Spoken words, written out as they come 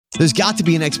There's got to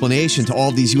be an explanation to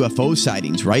all these UFO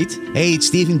sightings, right? Hey, it's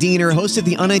Stephen Diener, host of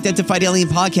the Unidentified Alien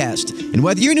Podcast. And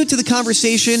whether you're new to the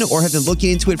conversation or have been looking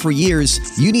into it for years,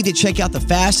 you need to check out the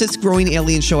fastest growing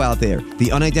alien show out there,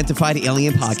 the Unidentified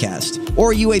Alien Podcast,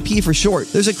 or UAP for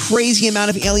short. There's a crazy amount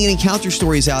of alien encounter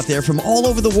stories out there from all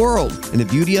over the world. And the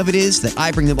beauty of it is that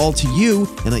I bring them all to you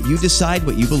and let you decide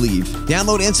what you believe.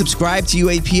 Download and subscribe to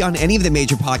UAP on any of the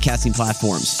major podcasting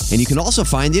platforms. And you can also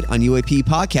find it on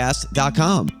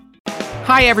UAPpodcast.com.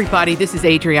 Hi, everybody. This is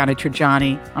Adriana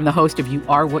Trajani. I'm the host of You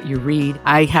Are What You Read.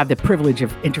 I have the privilege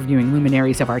of interviewing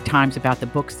luminaries of our times about the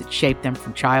books that shaped them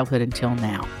from childhood until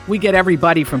now. We get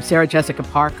everybody from Sarah Jessica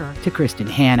Parker to Kristen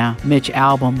Hanna, Mitch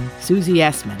Albom, Susie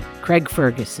Essman, Craig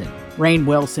Ferguson, Rainn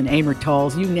Wilson, Amor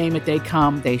Tolls, you name it, they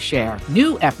come, they share.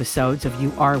 New episodes of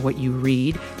You Are What You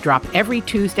Read drop every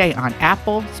Tuesday on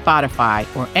Apple,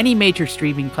 Spotify, or any major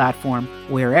streaming platform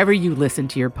wherever you listen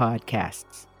to your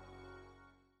podcasts.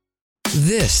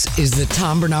 This is the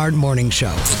Tom Barnard Morning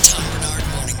Show. The Tom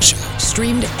Barnard Morning Show.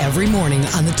 Streamed every morning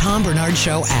on the Tom Barnard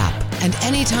Show app and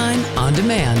anytime on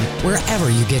demand wherever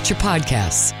you get your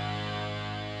podcasts.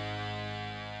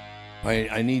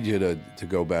 I need you to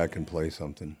go back and play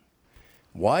something.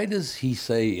 Why does he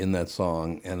say in that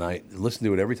song, and I listen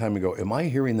to it every time I go, am I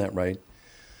hearing that right?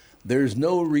 There's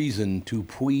no reason to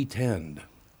pretend.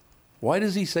 Why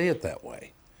does he say it that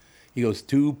way? He goes,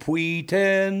 to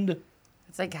pretend.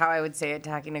 It's like how I would say it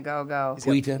talking to Go-Go.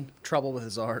 He's got trouble with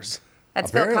his R's.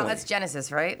 That's Phil Collins. That's Genesis,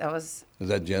 right? Is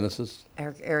that Genesis?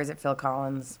 Or is it Phil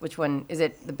Collins? Which one? Is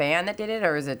it the band that did it,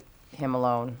 or is it him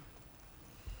alone?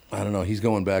 I don't know. He's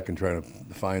going back and trying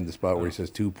to find the spot where he says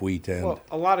to pretend. Well,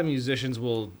 a lot of musicians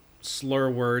will slur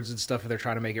words and stuff if they're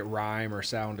trying to make it rhyme or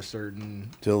sound a certain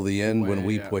till the end way, when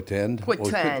we pretend.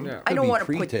 Pretend. Well, I don't want to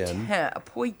pretend.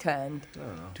 Pretend.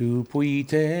 To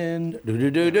pretend.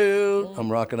 Do.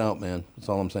 I'm rocking out, man. That's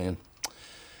all I'm saying.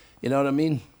 You know what I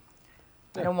mean?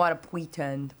 I don't want to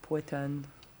pretend. Pretend.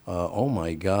 Oh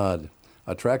my God!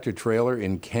 A tractor trailer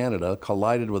in Canada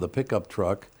collided with a pickup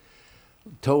truck,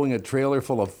 towing a trailer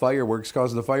full of fireworks,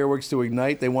 causing the fireworks to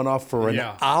ignite. They went off for an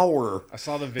hour. I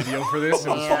saw the video for this. It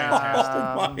was fantastic.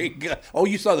 Oh, my God. Oh,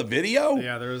 you saw the video?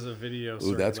 Yeah, there was a video.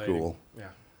 Ooh, that's cool. Yeah.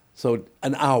 So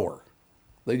an hour.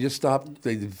 They just stopped.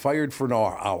 They fired for an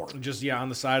hour. Just, on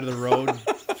the side of the road,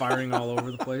 firing all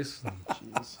over the place.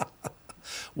 Jeez.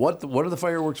 What are the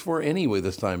fireworks for anyway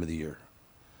this time of the year?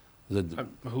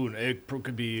 It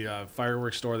could be a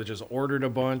fireworks store that just ordered a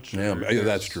bunch. Yeah,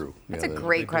 that's true. That's a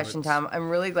great question, Tom. I'm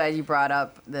really glad you brought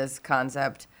up this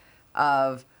concept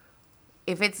of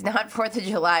if it's not 4th of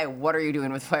July, what are you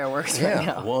doing with fireworks right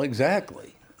now? Well,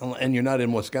 exactly. And you're not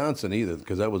in Wisconsin either,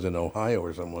 because that was in Ohio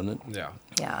or something, wasn't it?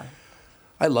 Yeah.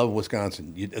 I love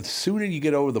Wisconsin. As soon as you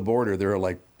get over the border, there are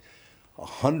like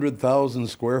 100,000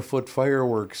 square foot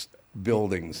fireworks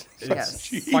buildings. Yes.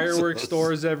 Fireworks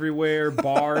stores everywhere,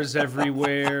 bars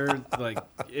everywhere. Like,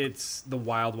 it's the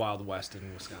wild, wild west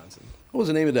in Wisconsin. What was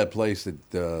the name of that place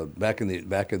that back in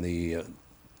the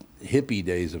hippie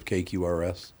days of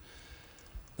KQRS?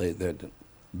 That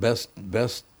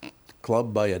best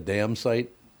club by a dam site.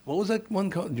 What was that one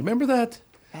called? Do you remember that?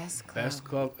 Best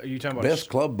club. Are you talking about Best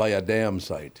Club by a Dam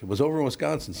site? It was over in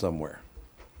Wisconsin somewhere.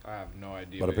 I have no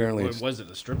idea. But apparently, was it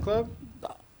a strip club?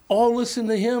 Oh, listen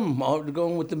to him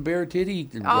going with the bare titty.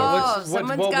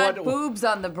 Someone's got boobs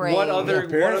on the brain. What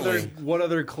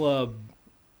other club?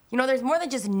 You know, there's more than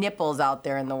just nipples out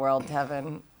there in the world,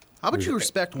 Tevin. How about you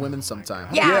respect women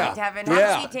sometime? Yeah, Tevin. How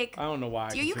does he take? I don't know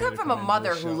why. You come from a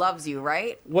mother who loves you,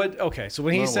 right? What? Okay, so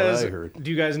when he says,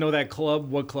 "Do you guys know that club?"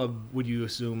 What club would you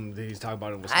assume that he's talking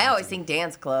about in Wisconsin? I always think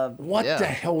dance club. What the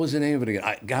hell was the name of it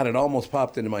again? It almost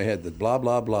popped into my head. The blah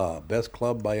blah blah. Best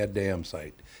club by a dam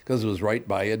site, because it was right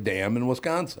by a dam in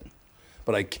Wisconsin,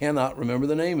 but I cannot remember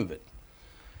the name of it.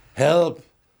 Help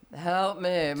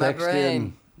me, my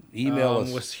brain. Email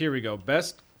us. Here we go.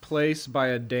 Best place by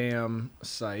a dam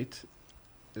site.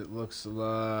 It looks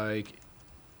like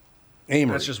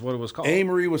Amory. That's just what it was called.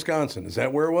 Amory, Wisconsin. Is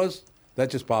that where it was? That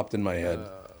just popped in my head.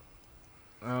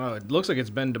 I don't know. It looks like it's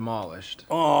been demolished.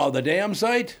 Oh, the dam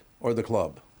site or the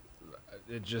club?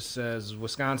 It just says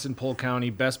Wisconsin, Polk County,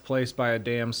 best place by a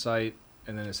dam site,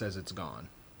 and then it says it's gone.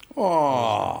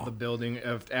 Oh. The building,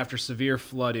 after severe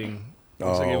flooding,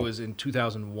 looks like it was in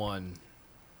 2001.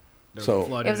 It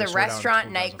was a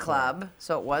restaurant nightclub,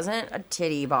 so it wasn't a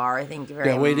titty bar. Thank you very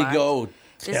much. Yeah, way to go,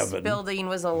 This Tevin. building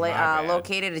was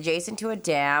located adjacent to a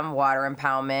dam, water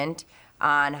impoundment,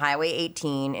 on Highway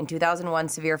 18. In 2001,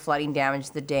 severe flooding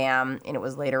damaged the dam, and it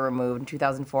was later removed. In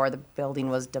 2004, the building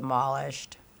was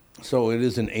demolished. So it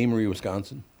is in Amory,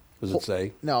 Wisconsin, does it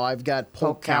say? No, I've got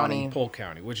Polk County. Polk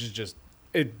County, which is just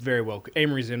It very well.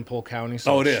 Amory's in Polk County.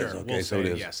 So Oh, it is. sure, Okay, we'll so say it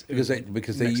is. Yes, Because they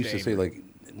next used to say, Amory.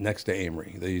 like, next to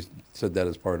Amory. They said that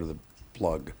as part of the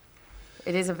plug.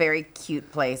 It is a very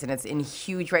cute place, and it's in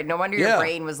huge red. No wonder your Yeah.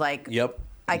 brain was like, Yep.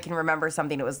 I can remember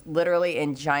something. It was literally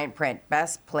in giant print.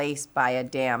 Best place by a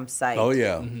damn site. Oh,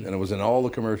 yeah. And it was in all the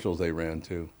commercials they ran,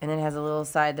 too. And it has a little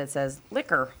side that says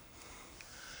liquor.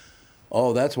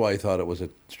 Oh, that's why I thought it was a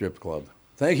strip club.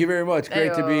 Thank you very much.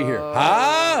 Great to be here.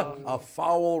 Ha! A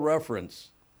foul reference.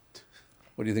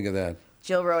 What do you think of that?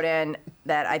 Jill wrote in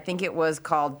that I think it was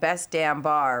called Best Damn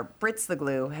Bar. Brits the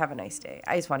glue. Have a nice day.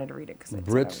 I just wanted to read it because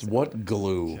Brits, what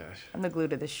glue? I'm the glue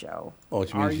to the show. Oh,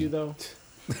 which Are means you though?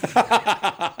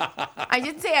 I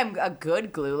didn't say I'm a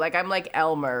good glue. Like I'm like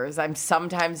Elmer's. I'm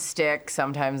sometimes stick,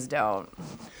 sometimes don't.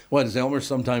 What, is Elmer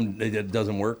sometimes it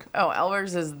doesn't work? Oh,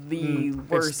 Elmer's is the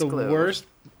worst It's the glue. worst.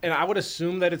 And I would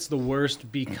assume that it's the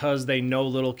worst because they know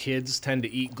little kids tend to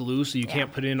eat glue, so you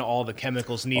can't put in all the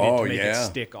chemicals needed Oh, to make yeah. it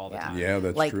stick all the time. Yeah,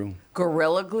 that's like, true.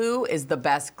 Gorilla Glue is the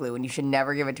best glue, and you should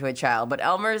never give it to a child. But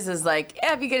Elmer's is like,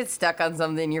 if you get it stuck on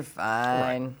something, you're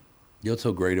fine. You know what's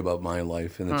so great about my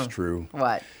life, and it's true.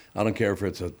 What? I don't care if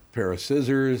it's a pair of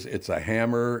scissors, it's a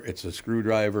hammer, it's a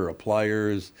screwdriver, a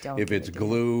pliers, Don't if give it's it to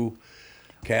glue.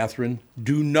 Catherine,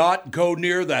 do not go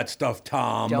near that stuff,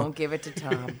 Tom. Don't give it to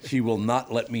Tom. She will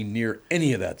not let me near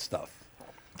any of that stuff.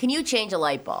 Can you change a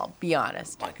light bulb? Be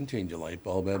honest. I can change a light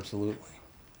bulb, absolutely.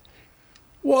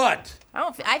 What?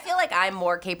 I feel like I'm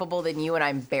more capable than you, and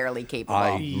I'm barely capable.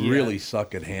 I really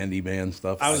suck at handyman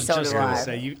stuff. I was So just do going I. to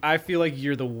say, I feel like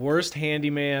you're the worst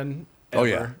handyman ever. Oh,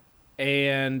 yeah.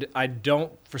 And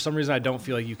for some reason, I don't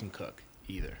feel like you can cook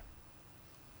either.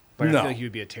 But I No. feel like you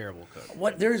would be a terrible cook.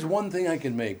 What? There's one thing I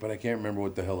can make, but I can't remember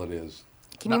what the hell it is.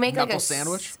 Can you make like knuckle a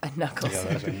sandwich? A knuckle Yeah,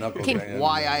 sandwich. that's a knuckle. Can-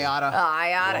 Why I oughta.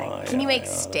 I oughta. Why Can you make I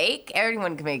oughta. steak?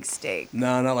 Everyone can make steak.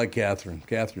 No, not like Catherine.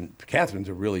 Catherine's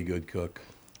a really good cook.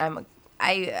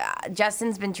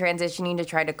 Justin's been transitioning to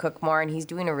try to cook more, and he's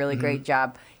doing a really great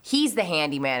job. He's the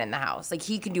handyman in the house. Like,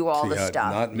 he can do all the See,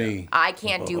 stuff. Not me. I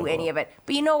can't do any of it.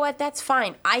 But you know what? That's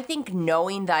fine. I think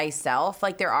knowing thyself,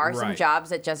 like, there are some Right.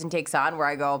 jobs that Justin takes on where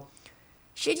I go,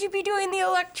 should you be doing the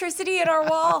electricity in our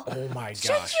wall? Oh, my Should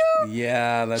gosh. you?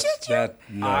 Yeah, that's Should you? that.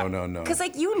 No. Because,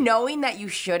 like, you knowing that you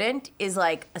shouldn't is,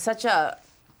 like, such a...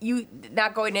 You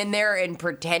not going in there and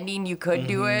pretending you could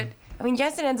do it. I mean,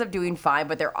 Justin ends up doing fine,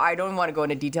 but I don't want to go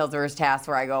into details of his tasks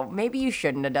where I go, maybe you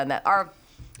shouldn't have done that.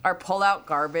 Our pull-out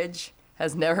garbage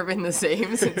has never been the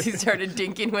same since he started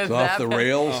dinking with It's off them. the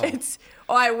rails?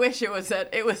 I wish it was that.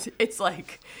 It's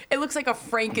like, it looks like a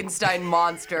Frankenstein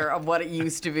monster of what it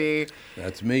used to be.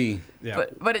 That's me. Yeah.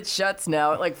 But it shuts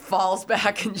now. It like falls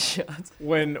back and shuts.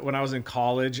 When I was in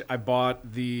college, I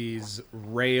bought these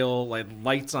rail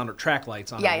lights on or track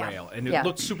lights on a rail, and it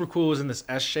looked super cool. It was in this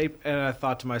S shape, and I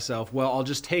thought to myself, well, I'll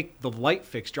just take the light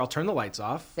fixture. I'll turn the lights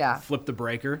off. Yeah. Flip the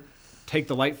breaker, take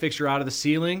the light fixture out of the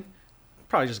ceiling.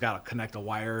 Probably just got to connect a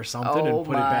wire or something and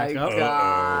put it back up.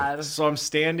 God. So I'm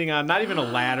standing on not even a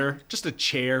ladder, just a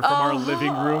chair from our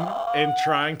living room, and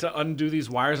trying to undo these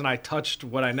wires. And I touched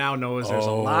what I now know is there's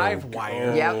a live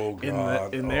wire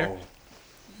Yep. in there.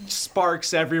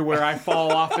 Sparks everywhere. I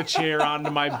fall off the chair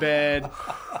onto my bed.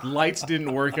 Lights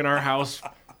didn't work in our house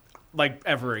like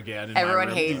ever again. in my Everyone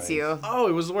room. hates you. Oh,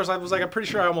 it was the worst. I was like, I'm pretty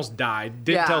sure I almost died.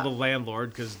 Didn't Yeah. tell the landlord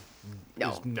because.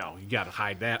 No. You got to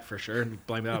hide that for sure and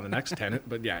blame that on the next tenant.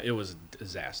 But yeah, it was a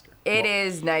disaster. It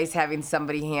is nice having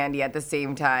somebody handy at the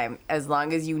same time. As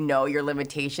long as you know your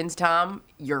limitations, Tom,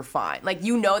 you're fine. Like,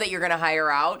 you know that you're going to hire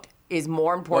out is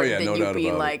more important than no you doubt being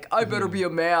about like, I better be a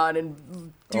man and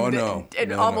do Oh, that no. and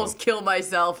No, almost no. kill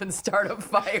myself and start a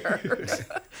fire.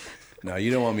 No,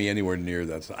 you don't want me anywhere near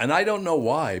that stuff. And I don't know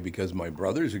why, because my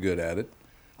brothers are good at it.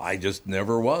 I just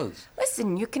never was.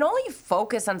 Listen, you can only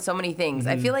focus on so many things.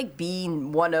 I feel like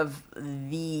being one of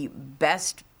the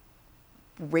best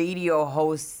radio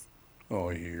hosts. Oh,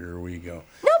 here we go.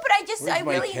 No, but Where's I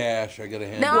my really. cash? I got to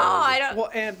hand No, it over. I don't. Well,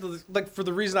 and like for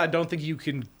the reason I don't think you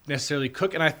can necessarily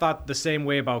cook, and I thought the same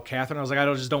way about Catherine. I was like,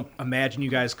 just don't imagine you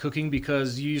guys cooking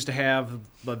because you used to have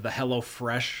the Hello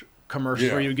Fresh commercial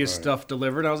Yeah, where you get right. stuff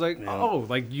delivered. I was like,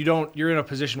 like you're in a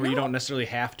position where you don't necessarily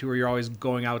have to, or you're always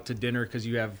going out to dinner because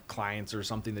you have clients or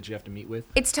something that you have to meet with.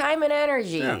 It's time and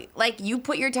energy. Yeah. Like, you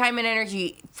put your time and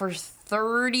energy for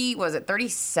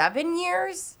 37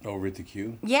 years? Over at the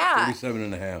Q? Yeah. 37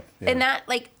 and a half. Yeah. And that,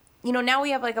 like, now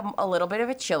we have, like, a little bit of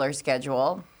a chiller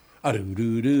schedule.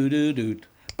 Ah-doo-doo-doo-doo-doo.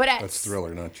 But that's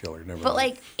Thriller, not Chiller. Never. But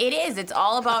mind. it is. It's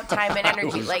all about time and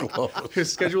energy.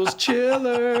 His schedule's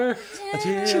Chiller.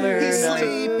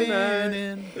 Sleeping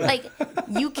in.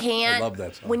 You can't. I love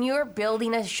that song. When you're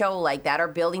building a show like that, or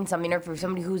building something, or for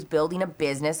somebody who's building a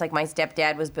business, like my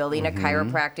stepdad was building a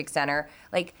chiropractic center.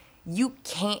 You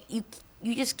can't.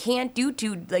 You just can't do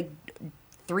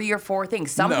 3 or 4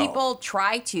 things. Some people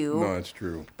try to. No, it's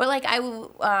true. But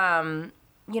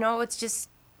it's just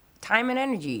time and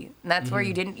energy. And that's where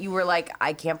you were like,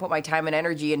 I can't put my time and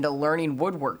energy into learning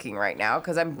woodworking right now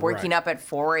because I'm waking up at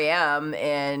 4 a.m.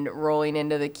 and rolling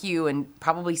into the queue and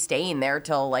probably staying there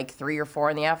till 3 or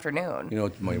 4 in the afternoon. You know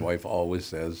what my wife always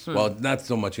says? Well, not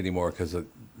so much anymore because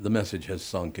the message has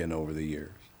sunk in over the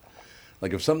years.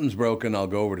 If something's broken, I'll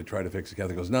go over to try to fix it.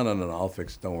 Kathy goes, no, I'll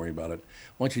fix it. Don't worry about it.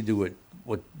 Why don't you do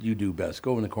what you do best?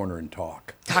 Go in the corner and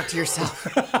talk. Talk to yourself.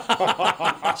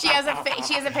 She has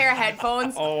a pair of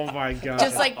headphones. Oh my god!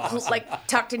 Just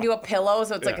tucked into a pillow,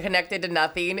 so it's connected to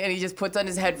nothing. And he just puts on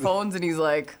his headphones, and he's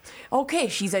like, "Okay,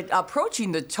 she's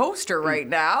approaching the toaster right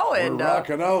now." And we're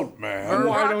rocking out, man.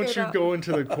 Why don't you go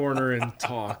into the corner and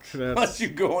talk? Why don't you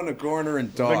go in the corner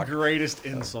and talk? The greatest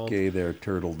insult. Okay, there,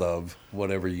 turtle dove,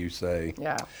 whatever you say.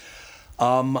 Yeah.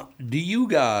 Do you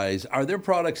guys, are there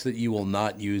products that you will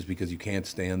not use because you can't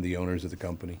stand the owners of the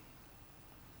company?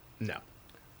 No.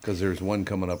 Because there's one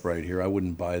coming up right here. I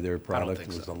wouldn't buy their product. It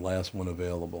was so. the last one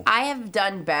available. I have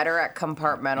done better at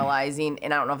compartmentalizing,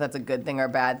 and I don't know if that's a good thing or a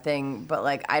bad thing, but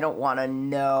I don't want to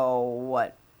know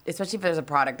what, especially if there's a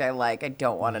product I like, I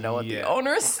don't want to know what the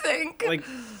owners think.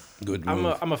 Good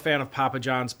move. I'm a fan of Papa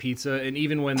John's pizza, and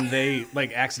even when they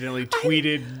accidentally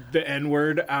tweeted the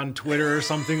N-word on Twitter or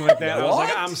something like that, I was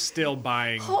like, I'm still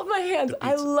buying. Hold my hands.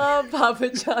 I love Papa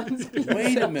John's pizza.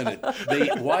 Wait a minute.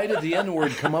 Why did the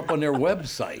N-word come up on their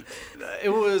website? It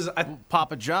was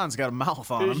Papa John's got a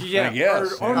mouth on him. Yeah, I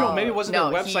guess. or no, maybe it wasn't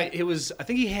No, their website. It was. I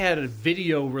think he had a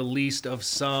video released of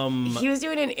some. He was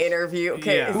doing an interview.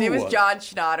 Okay, Yeah. his name Who is was? John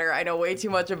Schnatter. I know way too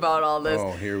much about all this.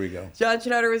 Oh, here we go. John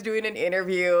Schnatter was doing an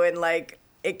interview, and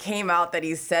it came out that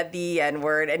he said the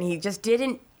N-word, and he just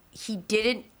didn't. He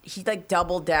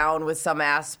doubled down with some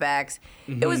aspects.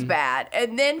 It was bad.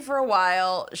 And then for a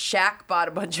while, Shaq bought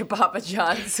a bunch of Papa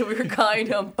John's, so we were calling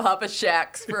them Papa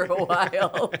Shaqs for a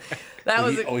while.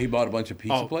 He bought a bunch of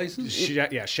pizza places?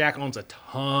 Shaq owns a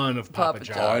ton of Papa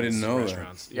John's. Oh, I didn't know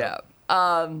restaurants. that. Yeah.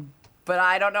 But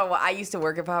I don't know. I used to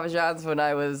work at Papa John's when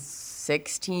I was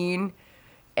 16.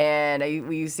 And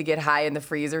we used to get high in the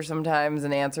freezer sometimes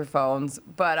and answer phones.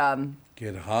 But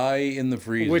Get high in the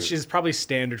freezer. Which is probably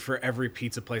standard for every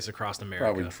pizza place across America.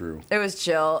 probably true. it was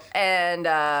chill. And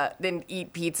then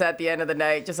eat pizza at the end of the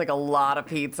night, just a lot of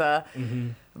pizza.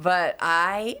 But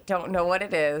I don't know what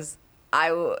it is. I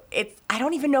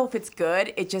don't even know if it's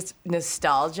good. It's just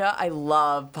nostalgia. I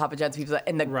love Papa John's pizza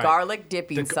and the garlic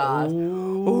dipping sauce. I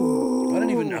don't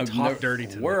even Talk dirty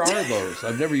to me. Where are those?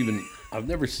 I've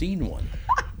never seen one.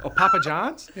 Oh, Papa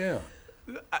John's? Yeah.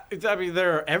 I mean,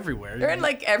 they're everywhere. They're in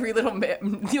every little,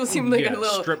 you'll see them in a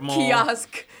little strip mall.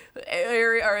 kiosk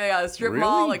area or a strip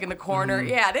mall, Really? in the corner.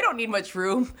 Yeah, they don't need much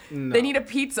room. No. They need a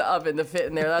pizza oven to fit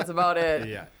in there. That's about it.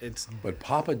 Yeah, it's. But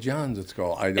Papa John's, it's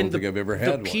called. I don't think I've ever had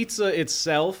one. The pizza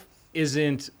itself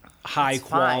isn't high It's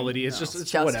fine. quality. It's No, just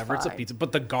it's just whatever. It's a fine. pizza.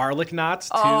 But the garlic knots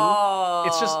too. Oh.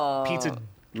 It's just pizza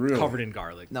Really? covered in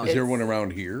garlic. No, Is there one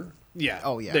around here? Yeah.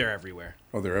 Oh, yeah. They're everywhere.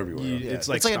 Oh, they're everywhere. Yeah, it's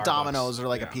like it's like a Starbucks. Domino's or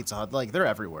a Pizza Hut. They're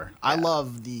everywhere. I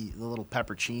love the little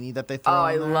peppercini that they throw Oh,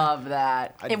 I in there. love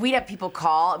that. And we'd have people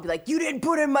call and be like, "You didn't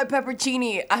put in my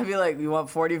peppercini." I'd be like, "You want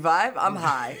 45? I'm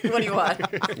high. What do you want?"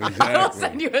 Exactly. I'll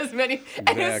send you as many. And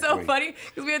it was so Exactly. funny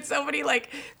because we had so many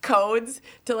codes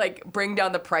to bring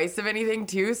down the price of anything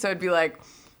too. So it'd be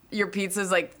your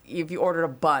pizza's if you ordered a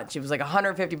bunch, it was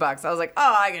 $150. I was like,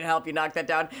 "Oh, I can help you knock that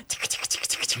down."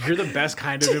 You're the best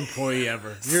kind of employee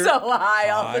ever. You're So high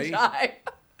all the High? time.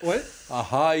 what? A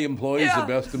high employee is Yeah. the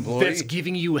best employee. That's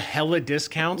giving you hella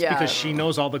discounts Yeah. because she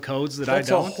knows all the codes that That's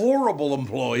I a don't. horrible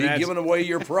employee That's- giving away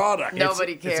your product.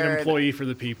 Nobody It's an cared. employee for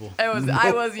the people. I was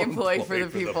the employee for the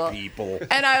people.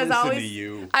 And I was Listen always, to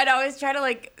you. I'd always try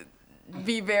to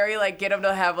be very get them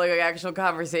to have an actual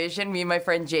conversation. Me and my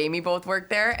friend Jamie both worked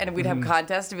there, and we'd have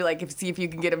contests to be see if you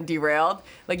can get them derailed.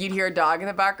 You'd hear a dog in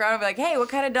the background, I'd be like, "Hey, what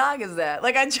kind of dog is that?"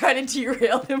 I'd try to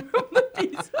derail them from the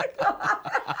pizza.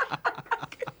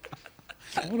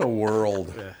 What a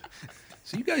world.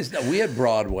 So you guys know, we had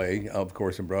Broadway, of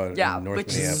course, in North Yeah, which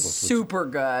is Minneapolis. super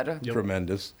good.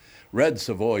 Tremendous. Red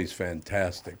Savoy's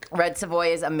fantastic. Red Savoy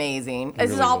is amazing. This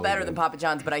is Really, all really better good. than Papa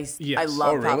John's, but I Yes.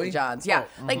 love Oh, really? Papa John's. Yeah,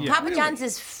 Papa Really? John's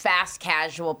is fast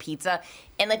casual pizza,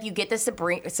 and you get the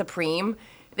Supreme.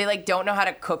 they like don't know how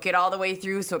to cook it all the way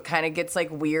through, so it kind of gets like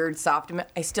weird, soft.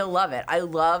 I still love it. I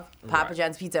love Papa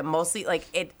John's pizza. Mostly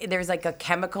like there's like a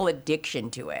chemical addiction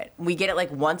to it. We get it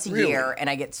like once a year, and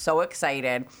I get so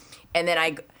excited, and then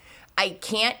I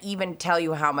can't even tell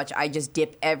you how much I just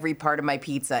dip every part of my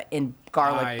pizza in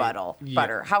garlic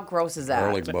butter. How gross is that?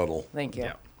 Garlic butter. Thank you.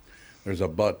 Yeah. There's a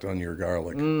butt on your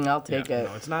garlic. I'll take it.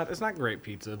 No, it's not great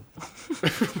pizza.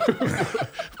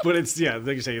 But it's, like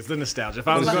you say, it's the nostalgia. If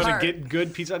I was going to get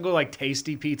good pizza, I'd go like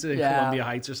Tasty Pizza in Columbia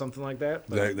Heights or something like that.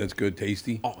 That's good,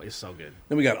 Tasty. Oh, it's so good.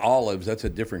 Then we got Olives. That's a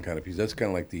different kind of pizza. That's kind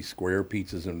of like the square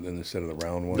pizzas instead of the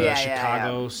round ones. The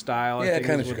Chicago style. Yeah,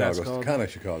 kind of Chicago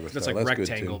style. That's like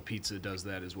rectangle pizza does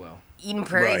that as well. Eden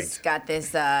Prairie's got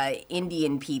this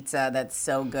Indian pizza that's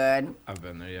so good. I've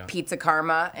been there, yeah. Pizza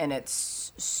Karma, and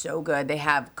it's so good. They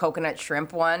have coconut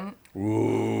shrimp one.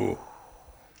 Ooh.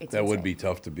 It's that insane. would be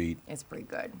tough to beat. It's pretty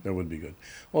good. That would be good.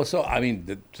 Well, so, I mean,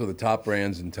 the top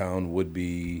brands in town would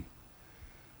be...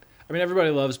 I mean,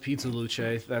 everybody loves Pizza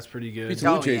Luce. That's pretty good.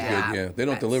 Pizza Luce's good, yeah. They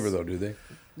don't deliver, though, do they?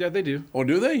 Yeah, they do. Oh,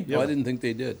 do they? Yeah. Oh, I didn't think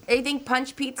they did. I think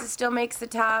Punch Pizza still makes the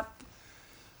top.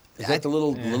 Is that the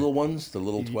little ones? The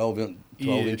little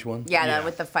 12-inch one? Yeah, that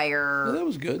with the fire. Yeah, that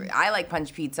was good. I like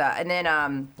Punch Pizza. And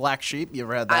then... Black Sheep, you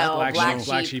ever had that?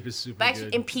 Black Sheep is super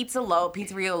good. And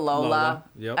Pizzeria Lola.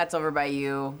 Yep. That's over by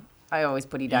you. I always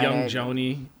put Edina. Young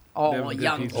Joni.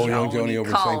 Young Joni over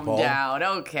in St. Paul. Calm down,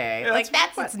 okay. Yeah,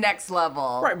 that's its next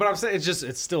level. Right, but I'm saying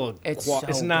it's still it's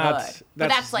not. Good.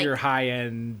 That's like your high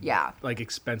end, yeah, like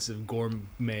expensive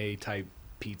gourmet type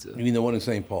pizza. You mean the one in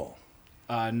St. Paul?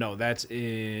 No, that's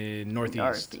in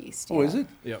Northeast. Oh, is it?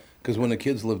 Yep. Because when the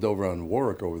kids lived over on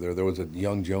Warwick over there was a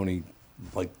Young Joni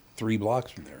like 3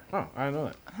 blocks from there. Oh, I know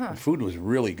that. The food was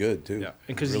really good, too. Yeah,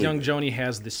 and because really Young good. Joni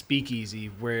has the speakeasy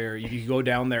where you go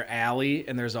down their alley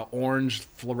and there's an orange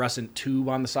fluorescent tube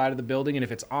on the side of the building, and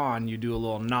if it's on, you do a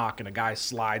little knock and a guy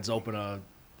slides open a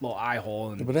little eye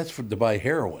hole. And But that's to buy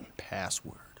heroin.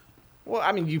 Password. well,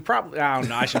 I mean, you probably, I don't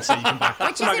know, I should say you can buy,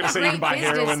 Which I'm not isn't going to a say you can great buy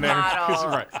business heroin there. model.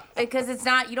 Right. Because it's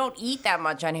not, you don't eat that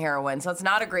much on heroin, so it's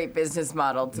not a great business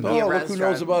model to be a Oh, look restaurant. who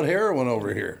knows about heroin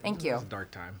over here. Thank you. It's a dark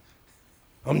time.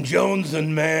 I'm Jonesin',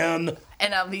 man.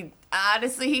 And I'll be,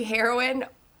 honestly, heroin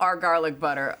or garlic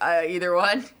butter. Either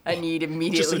one, I need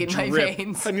immediately in my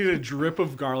veins. I need a drip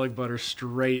of garlic butter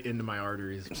straight into my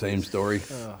arteries. Same story.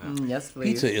 Yes,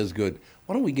 please. Pizza is good.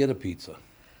 Why don't we get a pizza?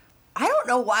 I don't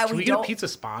know why Should we don't. get a pizza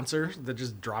sponsor that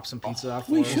just drops some pizza off?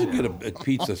 We for us? should get a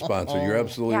pizza sponsor. You're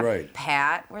absolutely Yeah, right.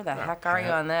 Pat, where the heck are you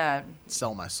on that?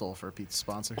 Sell my soul for a pizza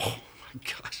sponsor.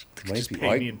 Gosh, Might just be pay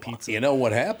like- me in pizza. You know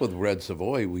what happened with Red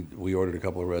Savoy? We ordered a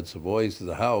couple of Red Savoys to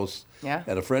the house. Yeah.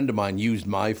 And a friend of mine used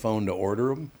my phone to order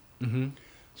them. Mm-hmm.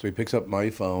 So he picks up my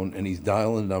phone and he's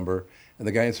dialing the number. And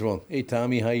the guy answers the phone, "Hey,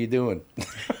 Tommy, how you doing?"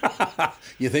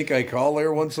 You think I call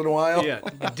there once in a while? Yeah,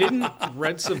 didn't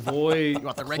Red Savoy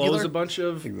want the close regular? a bunch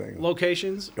of Exactly.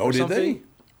 locations? Oh, or did something? they?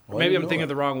 Well, I Maybe didn't I'm thinking know of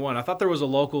the wrong one. I thought there was a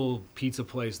local pizza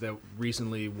place that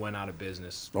recently went out of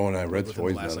business. Oh, no, Red within the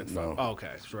Savoy's last, not it, like, no. Oh,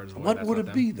 okay. So Red Savoy, What that's would not it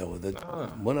them. be, though,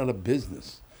 that went out of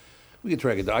business? We can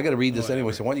track it down. I got to read this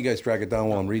anyway, so why don't you guys track it down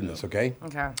while I'm reading this, okay?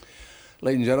 Okay.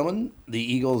 Ladies and gentlemen, the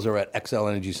Eagles are at XL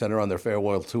Energy Center on their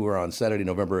farewell tour on Saturday,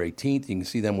 November 18th. You can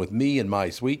see them with me in my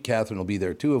suite. Catherine will be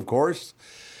there too, of course.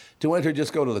 To enter,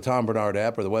 just go to the Tom Barnard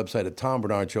app or the website at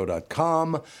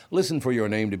tombernardshow.com. Listen for your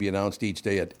name to be announced each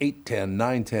day at 8:10,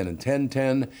 9:10, and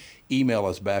 10:10. Email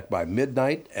us back by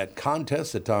midnight at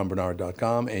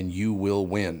contest@tombernard.com, and you will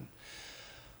win.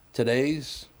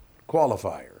 Today's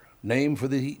qualifier, name for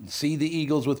the See the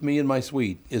Eagles with me in my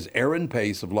suite, is Aaron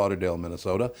Pace of Lauderdale,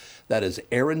 Minnesota. That is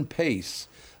Aaron Pace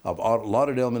of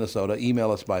Lauderdale, Minnesota. Email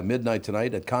us by midnight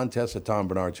tonight at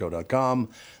contest@tombernardshow.com.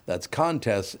 That's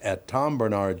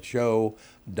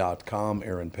contest@tombernardshow.com.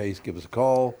 Aaron Pace, give us a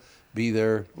call. Be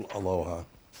there. Aloha.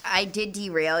 I did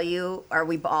derail you, or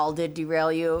we all did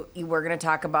derail you. You were going to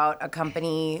talk about a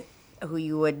company who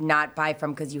you would not buy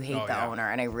from because you hate the owner,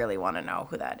 and I really want to know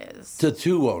who that is. To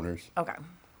 2 owners, Okay.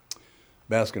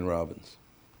 Baskin Robbins.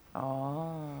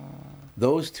 Oh.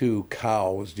 Those 2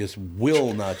 cows just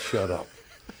will not shut up.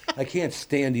 I can't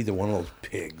stand either one of those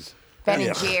pigs. Ben Yeah.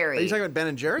 and Jerry. Are you talking about Ben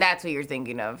and Jerry? That's what you're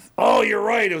thinking of. Oh, you're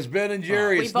right. It was Ben and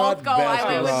Jerry. We It's both not go. Baskin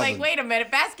I was like, Robbins. wait a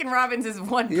minute. Baskin Robbins is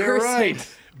one You're person.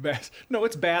 right. No,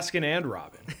 it's Baskin and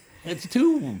Robin. It's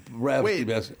 2 Wait.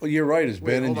 Baskin. Oh, you're right. It's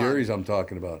Ben and hold on. Jerry's I'm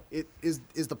talking about. Is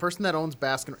the person that owns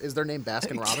Baskin, is their name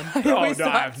Baskin Robin? Oh, no, I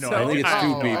have no so. I think it's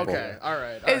 2 people. Okay, all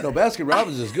right. No, Baskin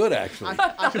Robbins is good, actually.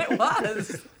 It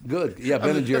was. Good. Yeah,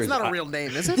 Ben and Jerry's. That's not a real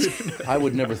name, is it? I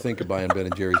would never think of buying Ben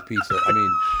and Jerry's pizza. I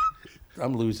mean,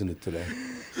 I'm losing it today.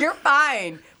 You're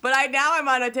fine. But I'm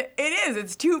on it is.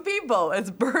 It's two people.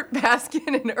 It's Burt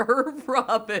Baskin and Irv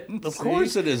Robbins. Of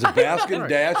course it is. Baskin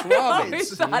Dash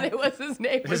Robbins. I thought it was his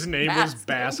name. His name was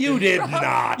Baskin. You did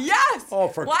not. Yes. Oh,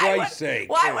 for Christ's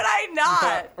sake. Why would I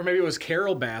not? Or maybe it was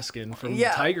Carol Baskin from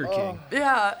Tiger King.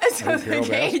 Yeah. So Carol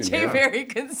Baskin, AJ very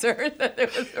concerned that there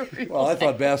was a real Well, I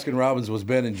thought Baskin Robbins was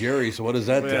Ben and Jerry, so what does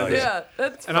that tell you? Yeah,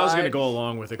 that's And I was going to go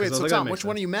along with it. Wait, so Tom, which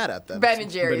one are you mad at then? Ben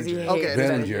and Jerry's. Okay,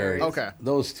 Ben and Jerry's. Okay.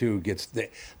 Those two gets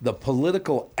the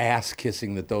political ass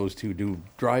kissing that those two do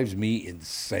drives me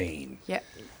insane. Yeah.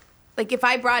 Like if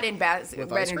I brought in Ben ice and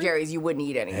cream? Jerry's, you wouldn't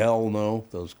eat any. Hell no,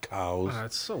 those cows. Oh,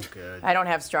 that's so good. I don't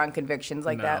have strong convictions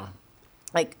like that. No.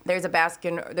 Like there's a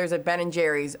Ben and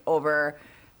Jerry's over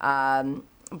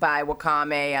by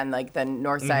Wakame on like the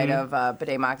north side of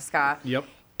Bade-Makaska. Yep.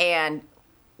 And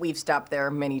we've stopped there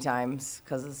many times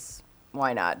because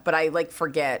why not? But I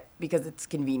forget because it's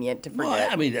convenient to forget. Well,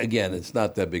 I mean, again, it's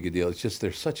not that big a deal. It's just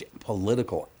they're such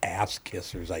political ass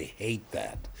kissers. I hate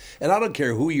that. And I don't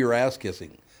care who you're ass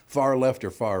kissing, far left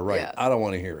or far right. Yeah. I don't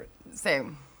want to hear it.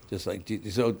 Same. Just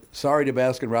so sorry to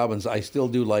Baskin Robbins. I still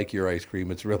do like your ice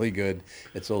cream. It's really good.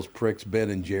 It's those pricks, Ben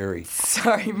and Jerry.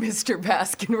 Sorry, Mr.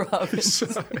 Baskin Robbins.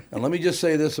 And let me just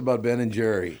say this about Ben and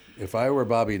Jerry. If I were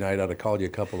Bobby Knight, I'd have called you a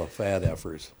couple of fat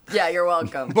effers. Yeah, you're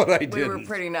welcome. But I We were didn't.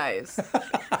 pretty nice.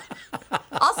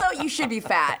 Also, you should be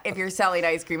fat if you're selling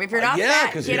ice cream. If you're not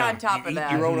yeah, fat, get on top of eat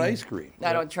that. your own ice cream.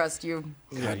 I don't trust you.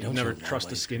 Yeah, you never trust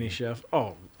a ice skinny chef.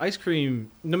 Oh, ice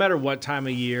cream, no matter what time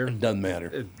of year, Doesn't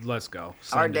matter. let's go.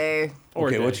 Our Send it. day. Or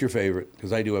Okay, day. what's your favorite?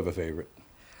 Because I do have a favorite.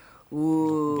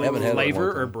 Ooh. I haven't had it in a long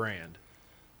Flavor or time. brand?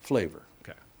 Flavor.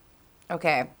 Okay.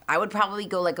 Okay, I would probably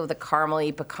go with a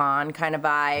caramely pecan kind of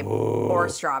vibe or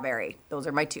strawberry. Those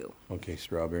are my two. Okay,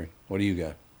 strawberry. What do you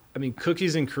got? I mean,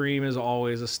 cookies and cream is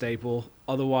always a staple.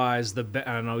 Otherwise,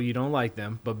 I know you don't like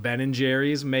them, but Ben and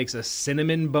Jerry's makes a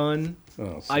cinnamon bun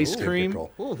Oh, so ice cream.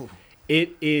 typical.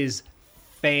 It is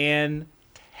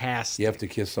fantastic. You have to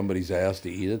kiss somebody's ass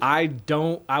to eat it? I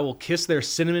will kiss their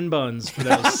cinnamon buns for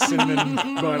those cinnamon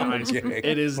bun ice cream. Okay.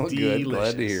 It is Well, delicious. good.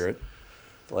 Glad to hear it.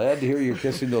 Glad to hear you're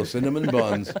kissing those cinnamon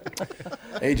buns.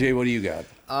 AJ, what do you got?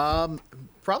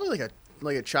 Probably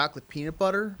like a chocolate peanut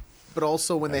butter, but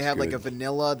also when they That's have like good. a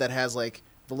vanilla that has like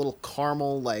the little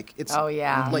caramel, like it's Oh,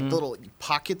 yeah. like little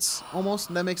pockets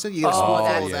almost. That makes sense. You get a Oh, spoonful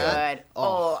that's of that. good.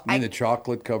 Oh, You mean the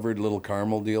chocolate-covered little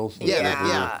caramel deals?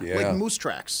 Yeah, Yeah. like moose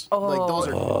tracks. Like those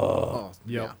are. Oh,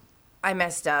 Yep. yeah. I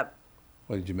messed up.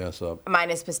 What did you mess up? Mine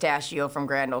is pistachio from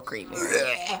Grand Ole Creek.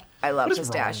 I love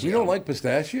pistachio. You don't like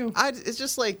pistachio? It's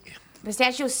just like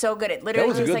Pistachio is so good. It That literally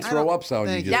was a tastes good like throw-up sound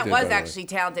you Thank just you. that did. was by the way. actually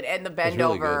talented, and the bend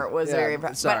really over good. was Yeah, very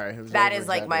impressive. sorry, it was that is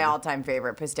like my over-exaggerated. all-time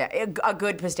favorite pistachio. A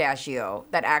good pistachio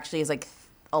that actually is like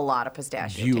a lot of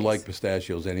pistachio. Do you taste. like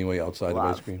pistachios anyway outside Love.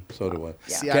 of ice cream? So do I.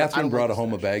 Yeah. See, I Catherine don't brought like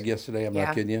home a pistachios. bag yesterday. I'm Yeah.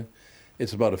 not kidding you.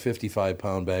 It's about a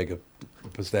 55-pound bag of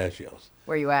pistachios.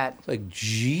 Where you at? It's like,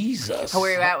 Jesus.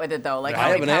 Where you at with it though? Like how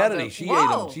I many haven't had pounds any. of- She Whoa! ate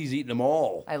them. She's eating them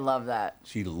all. I love that.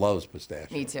 She loves pistachios.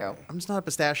 Me too. I'm just not a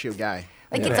pistachio guy.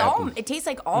 Like It it's happens. it tastes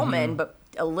like almond, but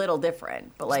a little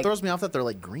different. But It like throws me off that they're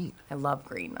like green. I love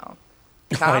green though.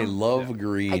 I Tom? love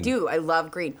green. I do. I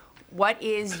love green. What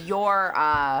is your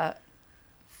ice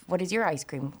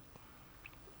cream?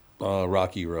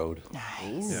 Rocky Road.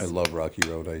 Nice. I love Rocky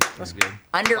Road ice cream. That's good.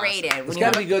 Underrated. When It's you got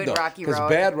have to a be good, though. Rocky Because Road.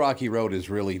 bad Rocky Road is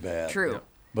really bad. True.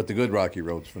 But the good Rocky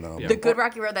Road's phenomenal. The good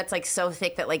Rocky Road that's like so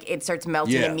thick that like it starts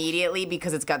melting Yes. immediately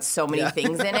because it's got so many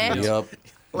things in it. Yep.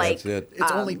 Like, That's it.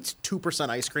 It's only 2%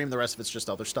 ice cream. The rest of it's just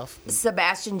other stuff.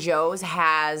 Sebastian Joe's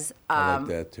has I like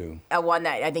that, too. a one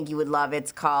that I think you would love.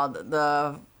 It's called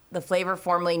the flavor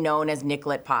formerly known as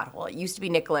Nicollet Pothole. It used to be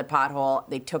Nicollet Pothole.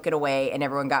 They took it away and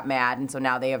everyone got mad, and so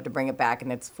now they have to bring it back,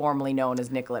 and it's formerly known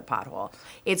as Nicollet Pothole.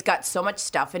 It's got so much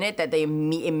stuff in it that they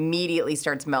immediately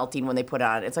starts melting when they put it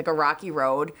on. It's like a Rocky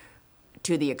Road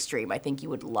to the extreme. I think you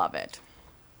would love it.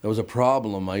 There was a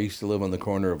problem. I used to live on the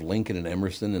corner of Lincoln and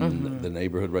Emerson in the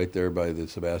neighborhood right there by the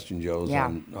Sebastian Joe's Yeah.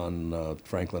 on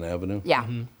Franklin Avenue. Yeah.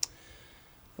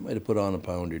 I might have put on a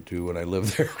pound or two when I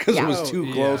lived there because Yeah. it was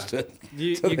too close to,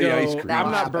 You to the go, ice cream. I'm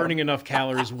not happen. burning enough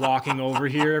calories walking over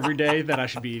here every day that I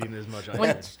should be eating as much ice cream.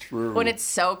 That's true. When it's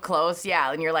so close,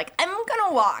 yeah, and you're like, I'm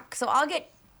gonna walk, so I'll get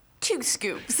 2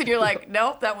 scoops, and you're like,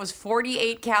 nope, that was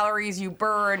 48 calories you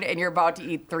burned, and you're about to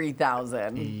eat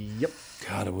 3,000. Yep.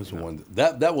 God, it was one.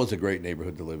 That was a great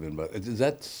neighborhood to live in. But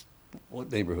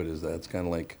what neighborhood is that? It's kind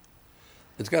of like,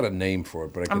 it's got a name for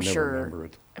it, but I can I'm never sure. remember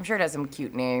it. I'm sure it has some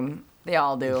cute name. They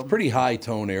all do. Pretty high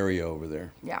tone area over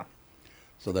there. Yeah.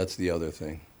 So that's the other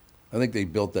thing. I think they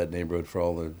built that neighborhood for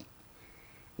all the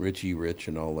Richie Rich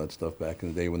and all that stuff back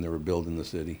in the day when they were building the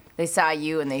city. They saw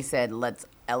you and they said, let's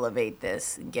elevate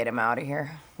this and get him out of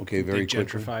here. Okay, very quickly.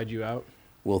 They gentrified you out?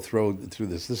 We'll throw through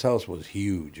this. This house was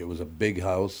huge. It was a big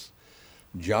house.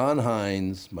 John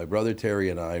Hines, my brother Terry,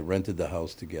 and I rented the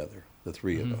house together, the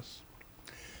three of us.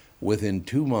 Within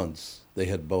 2 months, they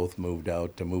had both moved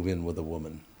out to move in with a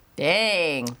woman.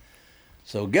 Dang.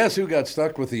 So guess who got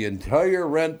stuck with the entire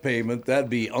rent payment? That'd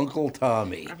be Uncle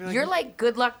Tommy. You're like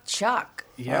Good Luck Chuck.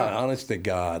 Yeah. Honest to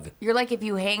God. You're like, if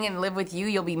you hang and live with you,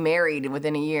 you'll be married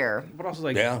within a year. But also,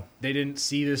 like, they didn't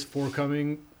see this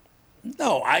forthcoming.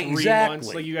 No, 3 exactly.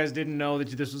 months. Like, you guys didn't know that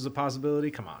this was a possibility?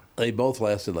 Come on. They both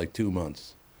lasted like 2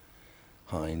 months.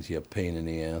 Hines, you pain in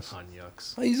the ass.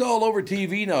 Yucks. He's all over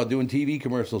TV now, doing TV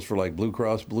commercials for like Blue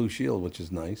Cross Blue Shield, which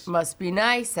is nice. Must be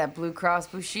nice, that Blue Cross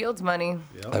Blue Shield's money.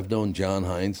 Yep. I've known John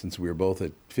Hines since we were both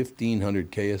at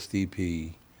 1500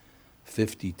 KSTP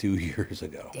 52 years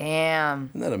ago. Damn.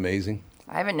 Isn't that amazing?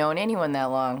 I haven't known anyone that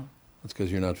long. That's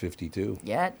because you're not 52.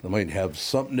 Yet. That might have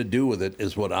something to do with it,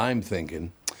 is what I'm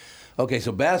thinking. Okay,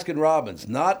 so Baskin-Robbins,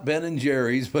 not Ben &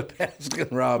 Jerry's, but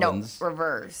Baskin-Robbins. No,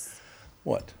 reverse.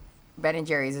 What? Ben &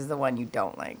 Jerry's is the one you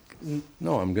don't like.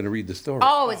 No, I'm going to read the story.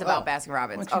 Oh, it's about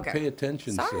Baskin-Robbins. Why don't you Okay. pay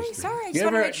attention, Sorry. sister? I just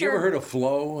want to make sure. You ever heard of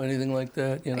Flo, anything like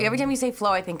that? You know? Every time you say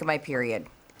flow, I think of my period.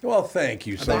 Well, thank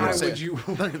you so Why much. would you? I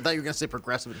thought you were going to say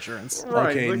Progressive Insurance.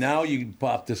 Right, Okay, like- now you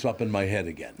pop this up in my head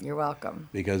again. You're welcome.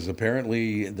 Because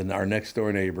apparently our next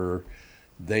door neighbor,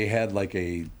 they had like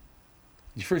you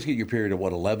first get your period at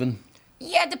what, 11?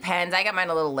 Yeah, it depends. I got mine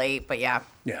a little late, but yeah.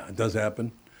 Yeah, it does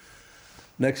happen.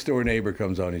 Next door neighbor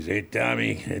comes on. He says, "Hey,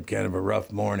 Tommy, had kind of a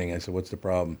rough morning." I said, "What's the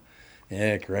problem?"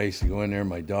 "Yeah, Christ, you go in there.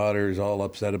 My daughter's all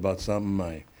upset about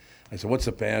something." I said, "What's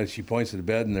the pan?" She points to the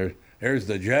bed, and there's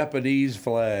the Japanese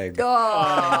flag.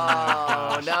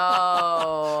 Oh,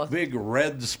 no. Big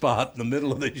red spot in the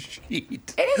middle of the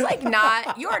sheet. It is like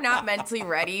you are not mentally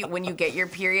ready when you get your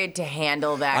period to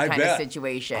handle that kind of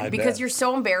situation. Because you're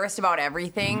so embarrassed about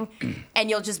everything and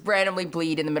you'll just randomly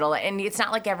bleed in the middle. And it's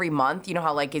not like every month, you know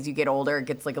how like as you get older, it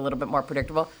gets like a little bit more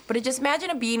predictable. But just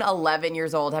imagine being 11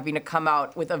 years old, having to come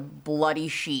out with a bloody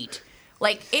sheet.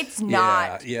 Like, it's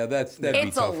not. Yeah, that'd be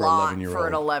it's a tough for lot 11-year-old. for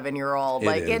an 11-year-old.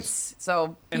 Like, is. it's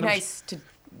so be nice to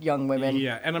young women.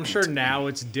 Yeah, and I'm sure now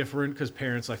it's different because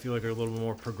parents, I feel like, are a little bit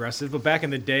more progressive. But back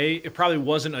in the day, it probably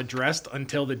wasn't addressed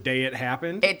until the day it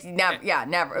happened. It's never,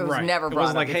 never. It was never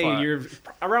brought up. It wasn't like, before. hey, you're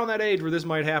around that age where this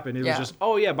might happen. It was just,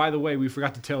 oh yeah, by the way, we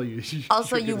forgot to tell you.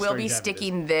 Also, you will be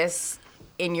sticking this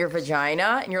in your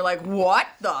vagina, and you're like, what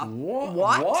the?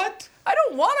 What? I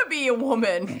don't want to be a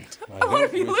woman. I want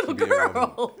to be a little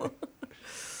girl.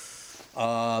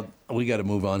 We got to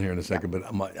move on here in a second,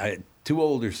 but I had 2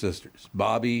 older sisters.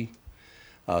 Bobby,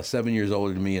 7 years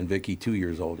older than me, and Vicky, 2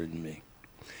 years older than me.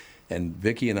 And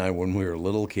Vicky and I, when we were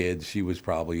little kids, she was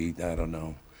probably, I don't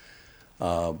know,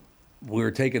 we were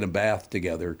taking a bath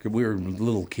together. We were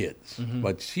little kids,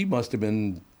 but she must have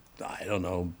been, I don't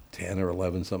know, 10 or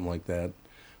 11, something like that.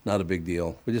 Not a big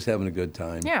deal. We're just having a good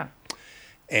time. Yeah.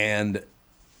 And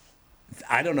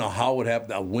I don't know how it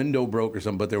happened. A window broke or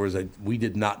something, but we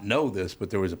did not know this, but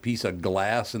there was a piece of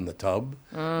glass in the tub.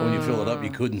 When you fill it up, you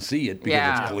couldn't see it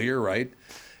because it's clear, right?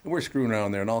 And we're screwing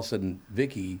around there, and all of a sudden,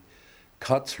 Vicky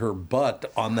cuts her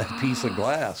butt on that piece of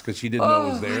glass because she didn't know it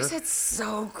was there. That's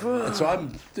so gross. And so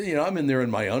I'm in there in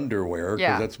my underwear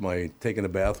because that's my taking a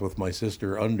bath with my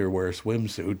sister underwear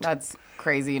swimsuit. That's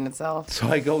crazy in itself. So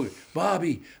I go,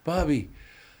 Bobby,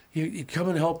 you come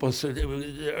and help us,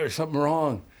 or something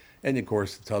wrong. And, of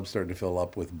course, the tub's starting to fill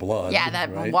up with blood. Yeah,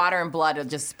 that water and blood, it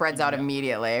just spreads out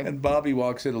immediately. And Bobby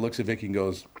walks in and looks at Vicky and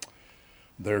goes,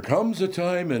 "There comes a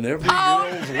time in every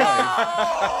girl's life."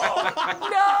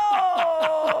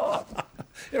 No!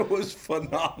 It was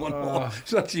phenomenal.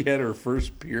 So she had her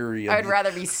first period. I'd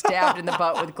rather be stabbed in the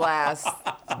butt with glass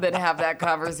than have that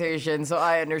conversation, so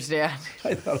I understand.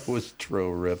 I thought it was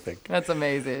terrific. That's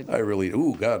amazing.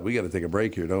 Ooh, God, we got to take a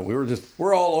break here, don't we?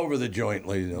 We're all over the joint,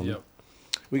 ladies and gentlemen. Yep.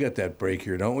 We got that break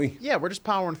here, don't we? Yeah, we're just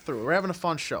powering through. We're having a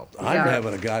fun show. I'm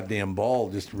having a goddamn ball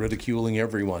just ridiculing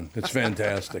everyone. It's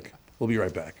fantastic. We'll be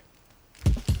right back.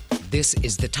 This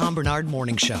is the Tom Barnard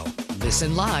Morning Show.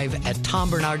 Listen live at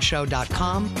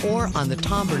tombernardshow.com or on the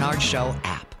Tom Barnard Show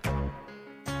app.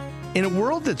 In a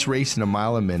world that's racing a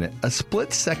mile a minute, a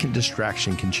split-second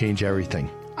distraction can change everything.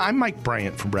 I'm Mike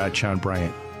Bryant from Bradshaw &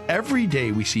 Bryant. Every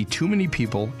day we see too many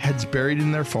people, heads buried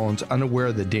in their phones, unaware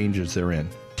of the dangers they're in.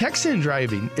 Texting and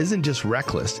driving isn't just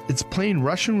reckless, it's playing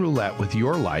Russian roulette with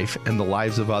your life and the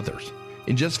lives of others.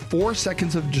 In just 4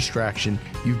 seconds of distraction,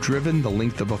 you've driven the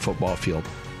length of a football field.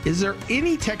 Is there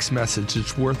any text message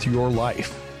that's worth your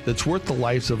life, that's worth the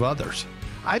lives of others?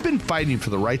 I've been fighting for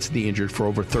the rights of the injured for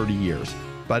over 30 years,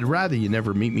 but I'd rather you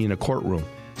never meet me in a courtroom.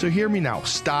 So hear me now.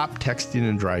 Stop texting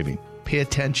and driving. Pay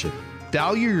attention.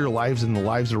 Value your lives and the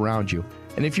lives around you.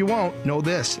 And if you won't, know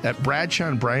this. At Bradshaw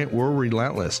and Bryant, we're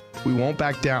relentless. We won't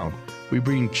back down. We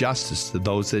bring justice to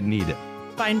those that need it.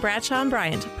 Find Bradshaw &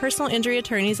 Bryant, personal injury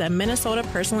attorneys at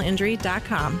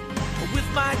minnesotapersonalinjury.com.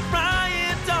 With Mike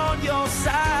Bryant on your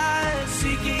side,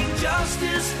 seeking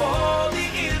justice for the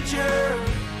injured.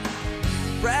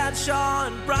 Bradshaw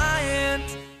 &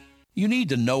 Bryant. You need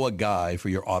to know a guy for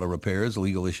your auto repairs,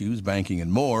 legal issues, banking, and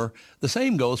more. The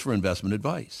same goes for investment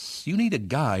advice. You need a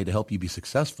guy to help you be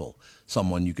successful,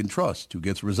 someone you can trust, who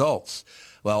gets results.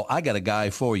 Well, I got a guy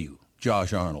for you.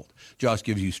 Josh Arnold. Josh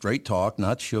gives you straight talk,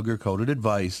 not sugar-coated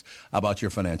advice about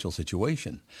your financial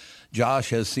situation. Josh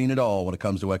has seen it all when it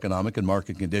comes to economic and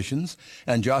market conditions,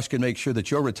 and Josh can make sure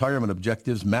that your retirement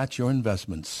objectives match your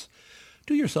investments.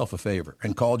 Do yourself a favor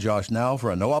and call Josh now for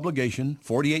a no-obligation,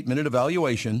 48-minute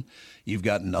evaluation. You've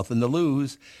got nothing to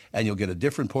lose, and you'll get a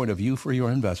different point of view for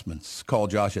your investments. Call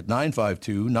Josh at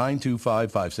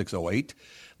 952-925-5608.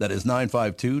 That is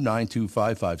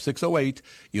 952-925-5608.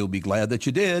 You'll be glad that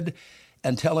you did.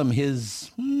 And tell him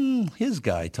his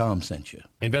guy, Tom, sent you.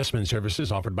 Investment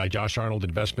services offered by Josh Arnold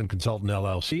Investment Consultant,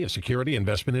 LLC, a security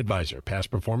investment advisor. Past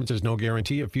performance is no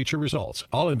guarantee of future results.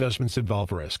 All investments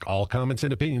involve risk. All comments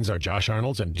and opinions are Josh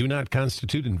Arnold's and do not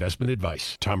constitute investment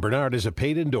advice. Tom Barnard is a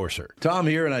paid endorser. Tom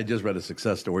here, and I just read a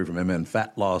success story from MN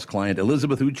Fat Loss client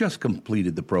Elizabeth, who just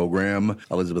completed the program.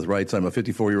 Elizabeth writes, I'm a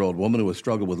 54-year-old woman who has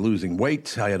struggled with losing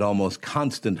weight. I had almost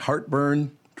constant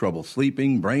heartburn, trouble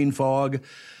sleeping, brain fog.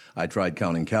 I tried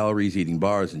counting calories, eating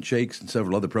bars and shakes, and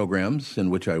several other programs in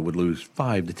which I would lose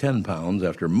 5 to 10 pounds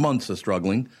after months of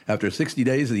struggling. After 60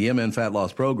 days of the MN Fat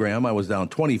Loss program, I was down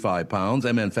 25 pounds.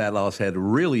 MN Fat Loss had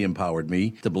really empowered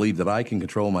me to believe that I can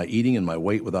control my eating and my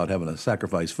weight without having to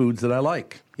sacrifice foods that I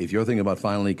like. If you're thinking about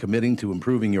finally committing to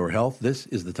improving your health, this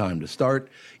is the time to start.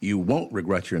 You won't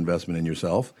regret your investment in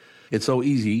yourself. It's so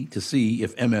easy to see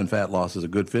if MN Fat Loss is a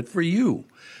good fit for you.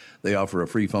 They offer a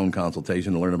free phone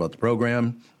consultation to learn about the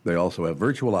program. They also have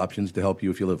virtual options to help you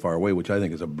if you live far away, which I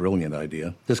think is a brilliant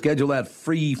idea. To schedule that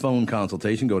free phone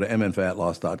consultation, go to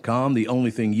mnfatloss.com. The only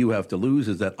thing you have to lose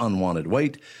is that unwanted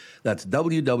weight. That's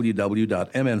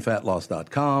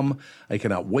www.mnfatloss.com. I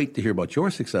cannot wait to hear about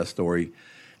your success story,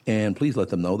 and please let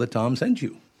them know that Tom sent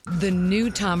you. The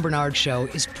new Tom Barnard Show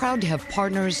is proud to have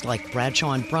partners like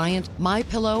Bradshaw & Bryant,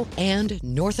 MyPillow, and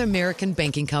North American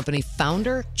Banking Company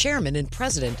founder, chairman, and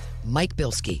president, Mike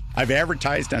Bilski. I've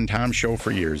advertised on Tom's show for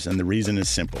years, and the reason is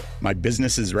simple. My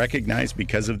business is recognized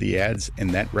because of the ads, and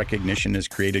that recognition has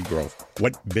created growth.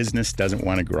 What business doesn't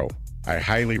want to grow? I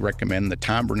highly recommend the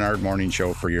Tom Barnard Morning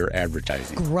Show for your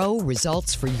advertising. Grow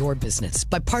results for your business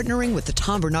by partnering with the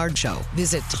Tom Barnard Show.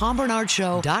 Visit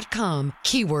TomBarnardShow.com,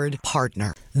 keyword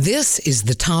partner. This is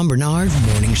the Tom Barnard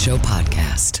Morning Show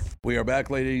podcast. We are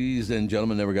back, ladies and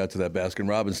gentlemen. Never got to that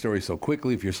Baskin-Robbins story so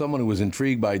quickly. If you're someone who was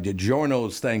intrigued by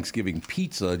DiGiorno's Thanksgiving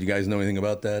pizza, do you guys know anything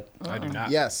about that? I do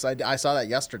not. Yes, I saw that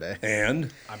yesterday.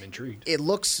 And? I'm intrigued. It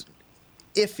looks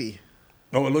iffy.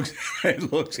 Oh, it looks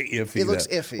iffy. It looks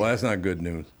iffy. Well, that's not good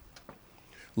news.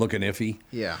 Looking iffy?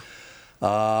 Yeah.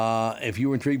 If you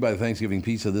were intrigued by the Thanksgiving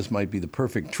pizza, this might be the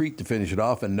perfect treat to finish it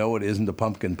off. And no, it isn't a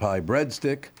pumpkin pie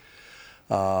breadstick.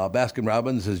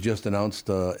 Baskin-Robbins has just announced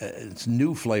its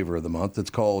new flavor of the month. It's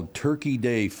called Turkey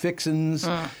Day Fixins'.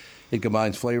 It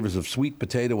combines flavors of sweet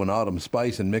potato and autumn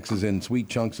spice and mixes in sweet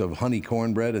chunks of honey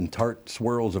cornbread and tart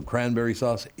swirls of cranberry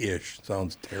sauce.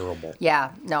 Sounds terrible.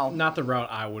 Yeah, no. Not the route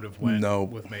I would have went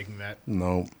with making that.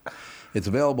 No. It's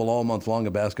available all month long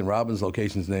at Baskin-Robbins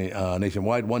locations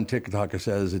nationwide. One TikToker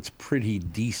says it's pretty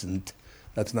decent.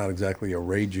 That's not exactly a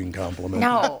raging compliment.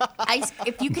 No.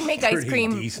 If you can make ice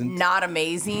cream decent. not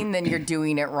amazing, then you're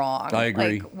doing it wrong. I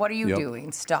agree. Like, what are you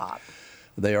doing? Stop.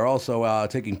 They are also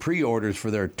taking pre-orders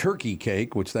for their turkey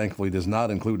cake, which thankfully does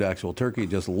not include actual turkey. It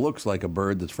just looks like a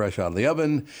bird that's fresh out of the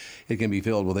oven. It can be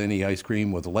filled with any ice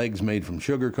cream with legs made from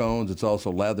sugar cones. It's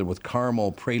also lathered with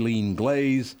caramel praline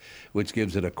glaze, which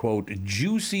gives it a, quote,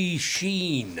 juicy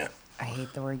sheen. I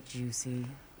hate the word juicy.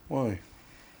 Why?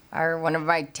 One of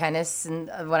my tennis and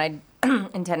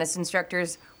tennis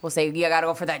instructors will say, you got to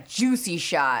go for that juicy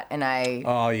shot. And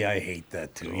Oh, yeah, I hate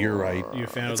that, too. You're right. You a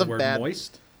fan of the word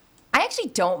moist? I actually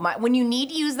don't mind. When you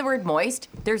need to use the word moist,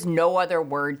 there's no other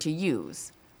word to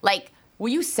use. Like, will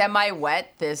you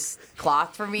semi-wet this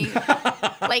cloth for me?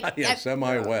 Yeah,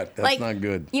 semi-wet. That's not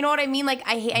good. You know what I mean? Like,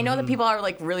 I know that people are,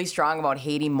 like, really strong about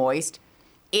hating moist.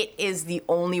 It is the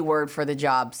only word for the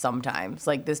job sometimes.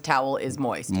 Like, this towel is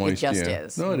moist. It just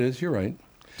is. No, it is. You're right.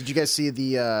 Did you guys see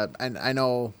the, I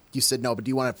know You said no, but do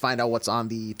you want to find out what's on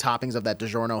the toppings of that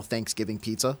DiGiorno Thanksgiving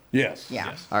pizza? Yes. Yeah.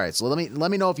 Yes. All right, so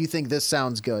let me know if you think this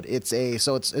sounds good. It's a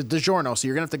DiGiorno, so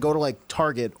you're gonna have to go to like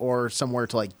Target or somewhere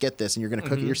to like get this, and you're gonna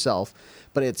cook it yourself.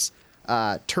 But it's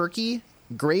turkey,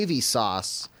 gravy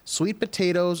sauce, sweet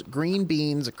potatoes, green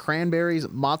beans, cranberries,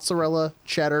 mozzarella,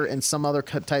 cheddar, and some other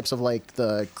types of like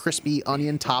the crispy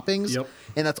onion toppings. Yep.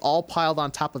 And that's all piled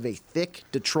on top of a thick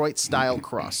Detroit-style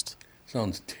crust.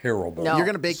 Sounds terrible. No. You're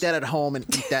going to bake that at home and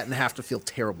eat that and have to feel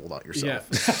terrible about yourself.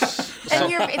 Yeah.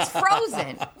 And it's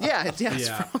frozen. It's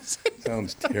frozen.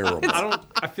 Sounds terrible.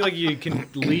 I feel like you can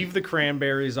leave the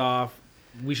cranberries off.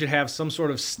 We should have some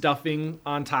sort of stuffing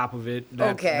on top of it. You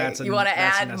want to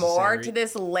add more to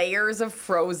this? Layers of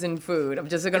frozen food. I'm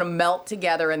just going to melt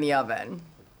together in the oven.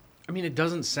 I mean, it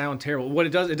doesn't sound terrible. What it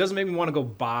doesn't make me want to go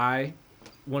buy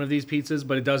one of these pizzas,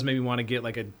 but it does make me want to get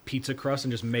like a pizza crust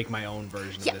and just make my own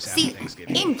version of this after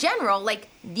Thanksgiving. In general, like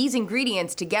these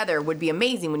ingredients together would be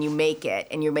amazing when you make it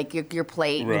and you make your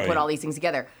plate and you put all these things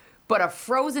together. But a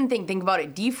frozen thing, think about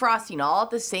it, defrosting all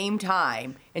at the same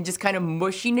time and just kind of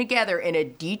mushing together in a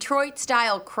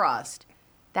Detroit-style crust.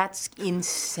 That's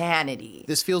insanity.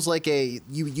 This feels like you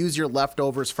use your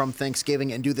leftovers from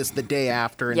Thanksgiving and do this the day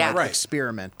after and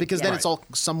experiment. Because then it's all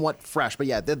somewhat fresh. But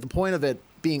the point of it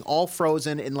being all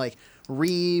frozen and like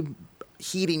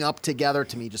reheating up together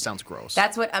to me just sounds gross.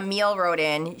 That's what Emil wrote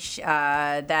in,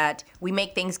 that we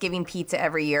make Thanksgiving pizza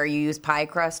every year. You use pie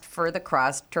crust for the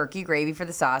crust, turkey gravy for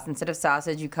the sauce. Instead of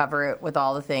sausage, you cover it with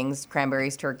all the things,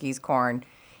 cranberries, turkeys, corn,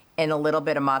 and a little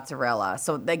bit of mozzarella.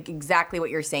 So like exactly what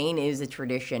you're saying is a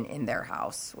tradition in their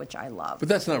house, which I love. But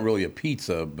that's not really a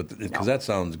pizza, because that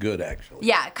sounds good, actually.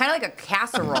 Yeah, kind of like a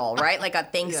casserole, right? Like a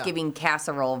Thanksgiving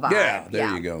casserole vibe. Yeah,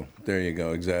 there you go. There you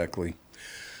go, exactly.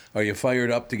 Are you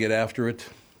fired up to get after it?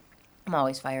 I'm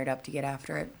always fired up to get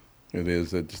after it. It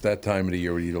is. It's that time of the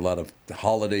year where you eat a lot of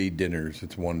holiday dinners.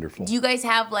 It's wonderful. Do you guys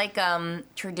have like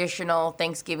traditional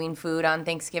Thanksgiving food on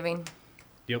Thanksgiving?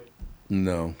 Yep.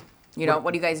 No. You know,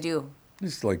 what do you guys do?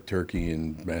 Just like turkey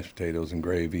and mashed potatoes and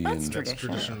gravy. That's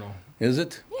traditional. That's traditional. Is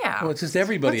it? Yeah. Well, it's just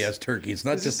everybody has turkey. It's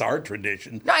not just our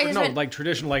tradition. No, like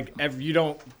tradition, like you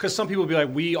don't, because some people be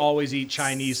like, we always eat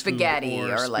Chinese spaghetti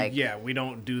food or like we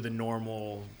don't do the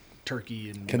normal turkey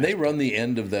and. Can they run the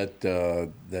end of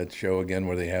that show again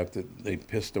where they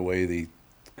pissed away the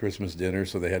Christmas dinner,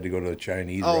 so they had to go to a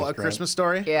Chinese restaurant? A Christmas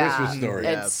Story? Yeah. Christmas Story.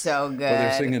 It's so good. Where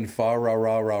they're singing fa ra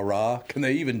ra ra ra. Can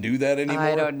they even do that anymore?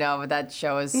 I don't know, but that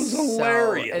show is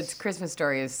hilarious. Christmas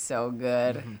Story is so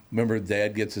good. Mm-hmm. Remember,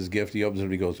 Dad gets his gift. He opens it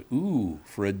and he goes, "Ooh,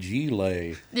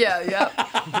 fragile." Yeah.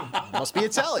 Must be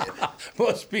Italian.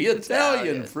 Must be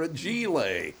Italian.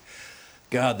 Fragile.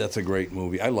 God, that's a great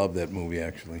movie. I love that movie,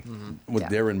 actually. With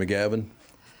Darren McGavin.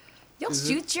 You'll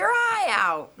shoot your eye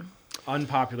out.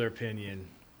 Unpopular opinion.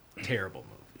 Terrible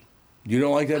movie. You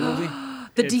don't like that movie?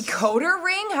 The decoder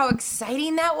ring? How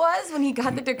exciting that was when he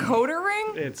got the decoder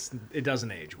ring? It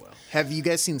doesn't age well. Have you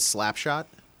guys seen Slapshot?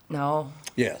 No.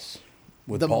 Yes.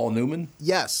 With Paul Newman?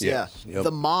 Yes. Yep.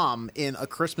 The mom in A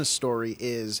Christmas Story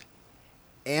is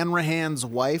Anne Rahand's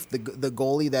wife, the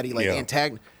goalie that he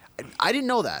antagonized. I didn't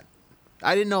know that.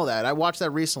 I watched that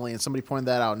recently, and somebody pointed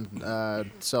that out,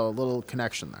 and so a little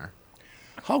connection there.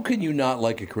 How can you not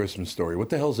like A Christmas Story?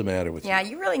 What the hell's the matter with you? Yeah,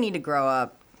 you really need to grow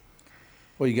up.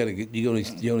 Well, you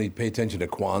only pay attention to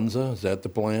Kwanzaa. Is that the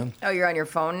plan? Oh, you're on your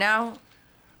phone now?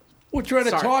 We're trying to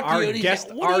talk to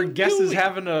you. Our guest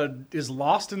is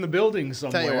lost in the building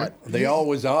somewhere. Tell you what, they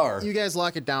always are. You guys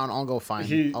lock it down. I'll go find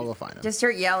him. Just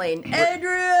start yelling,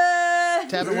 Adrian!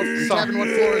 Tavin, what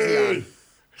floor is he on?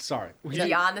 Sorry. Is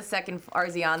he on the second floor?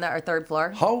 Is he on the third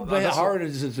floor? How hard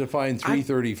is it to find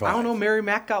 335? I don't know. Mary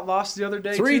Mac got lost the other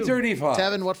day. 335.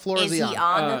 Tevin, what floor is he on? Is he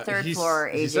on the third floor?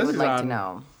 AJ would like to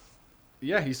know.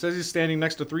 Yeah, he says he's standing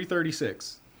next to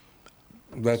 336.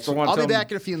 I'll be back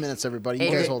in a few minutes, everybody.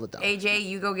 You guys hold it down. AJ,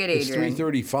 you go get Adrian. It's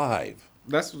 335.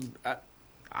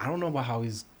 I don't know about how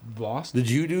he's lost. Did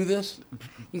you do this?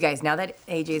 You guys, now that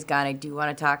AJ's gone, I do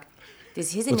want to talk. Does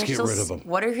his Let's initials? get rid of him.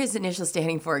 What are his initials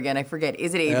standing for again? I forget.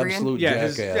 Is it Adrian? Absolute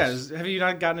jackass. Have you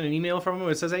not gotten an email from him?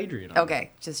 It says Adrian.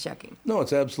 Okay, just checking. No,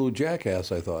 it's absolute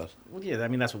jackass, I thought. Well, yeah, I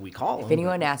mean, that's what we call him. If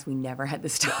anyone asks, we never had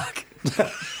this talk.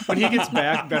 When he gets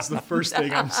back, that's the first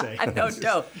thing I'm saying.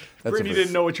 No. Brittany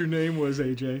didn't know what your name was,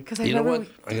 AJ. You know what?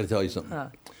 I got to tell you something.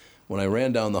 When I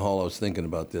ran down the hall, I was thinking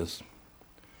about this.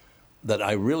 That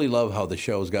I really love how the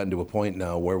show's gotten to a point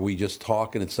now where we just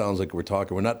talk and it sounds like we're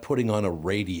talking. We're not putting on a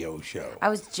radio show. I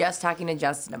was just talking to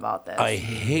Justin about this. I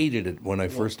hated it when I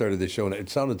first started the show, and it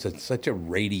sounded such a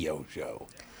radio show.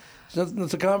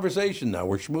 It's a conversation now.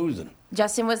 We're schmoozing.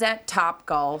 Justin was at Top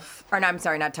Golf. Or no, I'm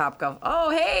sorry, not Top Golf.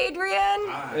 Oh, hey, Adrian.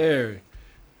 Hey.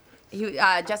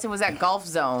 Justin was at Golf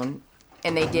Zone,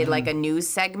 and they did like a news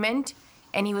segment.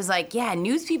 And he was like, yeah,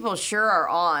 news people sure are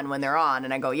on when they're on.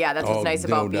 And I go, yeah, that's what's nice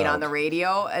about being on the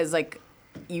radio. Is like,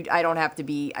 I don't have to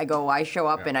be, I show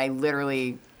up and I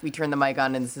literally, we turn the mic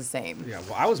on and it's the same. Yeah,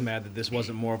 well, I was mad that this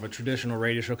wasn't more of a traditional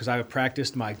radio show because I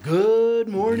practiced my Good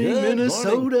Morning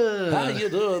Minnesota. How you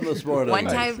doing this morning? One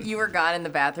time you were gone in the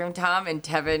bathroom, Tom, and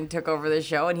Tevin took over the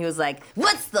show and he was like,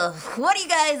 what are you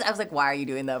guys? I was like, why are you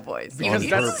doing that voice?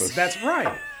 Because that's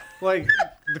right. Like,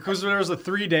 because there was the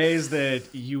 3 days that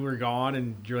you were gone,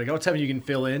 and you're like, oh, Tevin, you can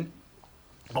fill in.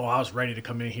 Oh, I was ready to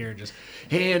come in here and just,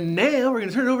 and now we're going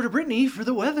to turn it over to Brittany for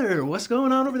the weather. What's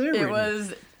going on over there,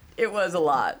 Brittany? It was a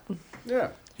lot. Yeah.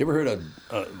 You ever heard of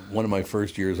one of my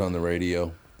first years on the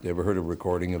radio? You ever heard a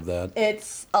recording of that?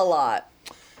 It's a lot.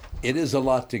 It is a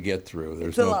lot to get through.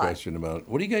 There's no question about it.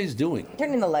 What are you guys doing?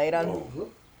 Turning the light on.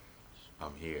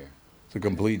 I'm here. It's a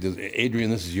complete...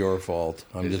 Adrian, this is your fault.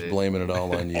 I'm just blaming it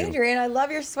all on you. Adrian, I love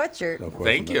your sweatshirt. No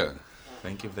Thank you.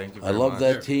 Thank you very I love much.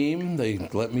 that team. They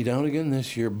let me down again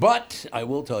this year. But I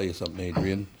will tell you something,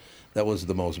 Adrian. That was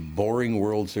the most boring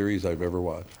World Series I've ever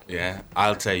watched. Yeah,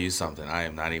 I'll tell you something. I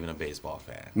am not even a baseball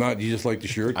fan. You just like the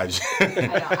shirt? I know.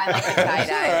 I like the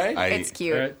tie-dye. Right. It's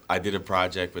cute. I did a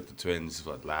project with the Twins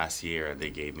last year, and they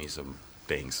gave me some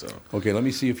things. So Okay, let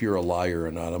me see if you're a liar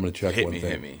or not. I'm going to check one thing.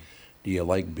 Hit me. Do you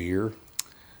like beer?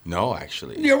 No,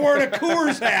 actually. You're wearing a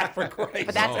Coors hat, for Christ's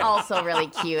But that's also really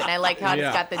cute, and I like how it's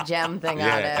got the gem thing on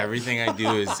it. Yeah, everything I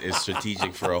do is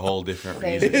strategic for a whole different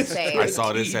reason. Same. I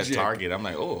saw this at Target. I'm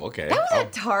like, oh, okay. That was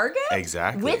at Target?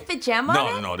 Exactly. With the gem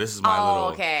on it? No. This is my little.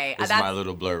 Okay. This is my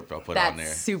little blurb I'll put on there.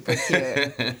 That's super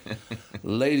cute.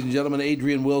 Ladies and gentlemen,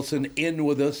 Adrian Wilson in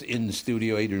with us in the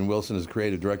studio. Adrian Wilson is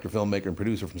creative director, filmmaker, and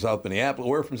producer from South Minneapolis.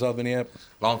 Where from South Minneapolis?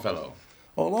 Longfellow.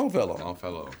 Oh, Longfellow.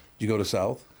 Longfellow. Did you go to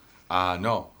South?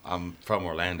 No, I'm from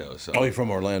Orlando. So. Oh, you're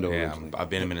from Orlando Yeah, originally. I've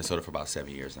been in Minnesota for about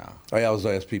 7 years now. I always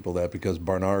ask people that because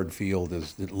Barnard Field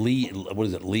is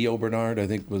Leo Barnard, I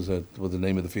think was the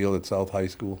name of the field at South High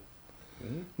School.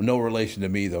 Mm-hmm. No relation to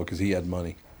me, though, because he had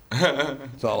money.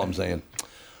 That's all I'm saying.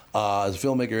 As a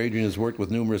filmmaker, Adrian has worked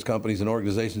with numerous companies and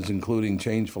organizations, including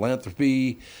Change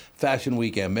Philanthropy, Fashion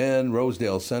Week MN,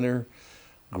 Rosedale Center,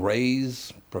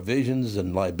 Gray's, Provisions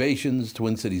and Libations,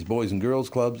 Twin Cities Boys and Girls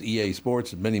Clubs, EA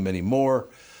Sports, and many, many more.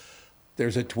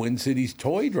 There's a Twin Cities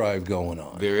toy drive going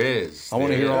on. There is. I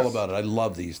want to hear all about it. I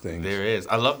love these things. There is.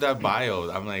 I love that bio.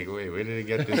 I'm like, wait, where did it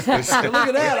get this? Look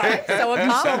at that.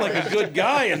 You sound like a good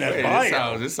guy in that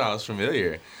bio. This sounds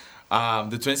familiar.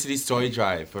 The Twin Cities Toy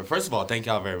Drive. First of all, thank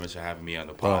y'all very much for having me on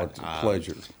the pod. Oh, it's a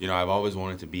pleasure. I've always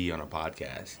wanted to be on a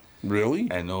podcast. Really?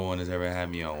 And no one has ever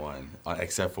had me on one,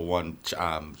 except for one.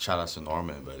 Shout out to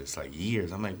Norman, but it's like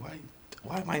years. I'm like,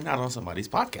 why am I not on somebody's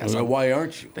podcast? Why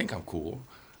aren't you? I think I'm cool.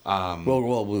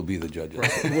 Well, we'll be the judges.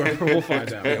 We'll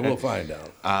find out. Yeah, we'll find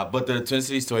out. But the Twin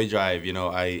Cities Toy Drive,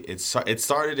 it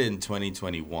started in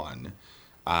 2021,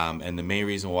 and the main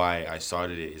reason why I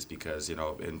started it is because in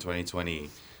 2020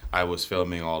 I was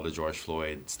filming all the George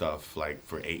Floyd stuff like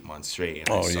for 8 months straight,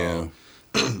 and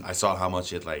I saw how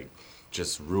much it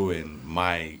just ruined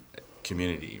my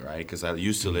community, right? Because I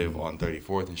used to live on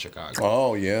 34th in Chicago.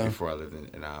 Oh, yeah. Before I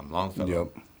lived in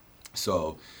Longfellow. Yep.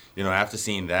 So, after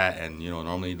seeing that, and,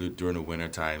 normally during the winter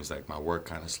times, my work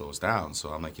kind of slows down. So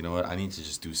I'm like, you know what? I need to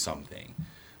just do something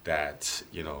that,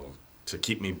 to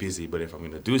keep me busy. But if I'm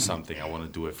going to do something, I want to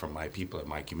do it for my people and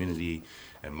my community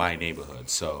and my neighborhood.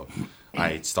 So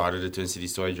I started the Twin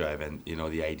Cities Toy Drive, and,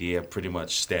 the idea pretty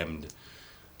much stemmed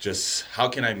just how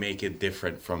can I make it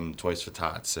different from Toys for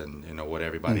Tots and what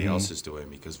everybody else is doing?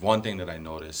 Because one thing that I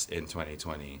noticed in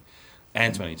 2020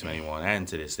 and 2021 and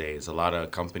to this day is a lot of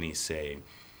companies say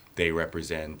they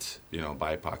represent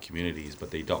BIPOC communities, but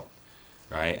they don't,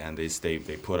 right? And they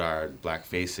put our black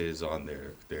faces on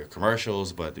their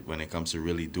commercials, but when it comes to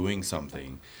really doing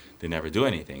something, they never do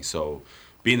anything. So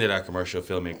being that commercial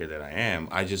filmmaker that I am,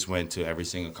 I just went to every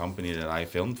single company that I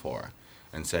filmed for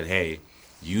and said, hey,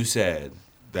 you said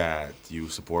that you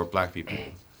support black people.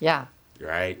 Yeah.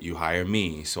 Right? You hire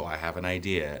me, so I have an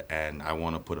idea, and I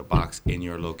want to put a box in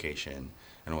your location,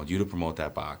 and I want you to promote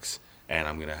that box, and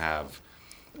I'm going to have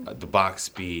the box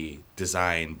be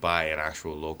designed by an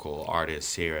actual local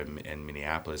artist here in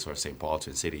Minneapolis or St. Paul,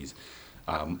 Twin Cities.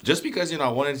 Just because, I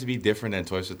wanted it to be different than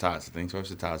Toys for Tots. I think Toys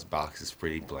for Tots box is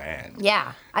pretty bland.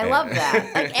 Yeah, I love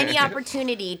that. Any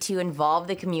opportunity to involve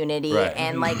the community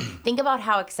and think about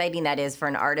how exciting that is for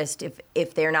an artist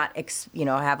if they're not,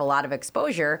 have a lot of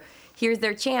exposure. here's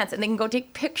their chance, and they can go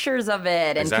take pictures of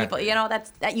it, and people,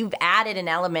 that you've added an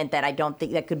element that I don't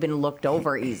think that could have been looked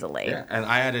over easily. Yeah, and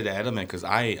I added an element because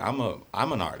I'm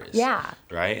an artist. Yeah.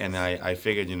 Right, and I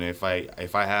figured, if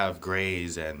I have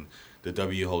Gray's and the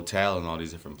W Hotel and all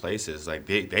these different places, like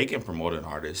they can promote an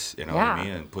artist, what I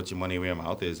mean, and put your money where your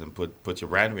mouth is, and put your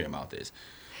brand where your mouth is.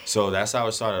 So that's how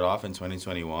it started off in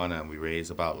 2021, and we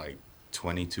raised about like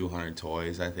 2,200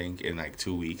 toys, I think, in like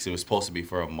 2 weeks. It was supposed to be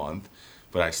for a month,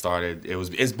 but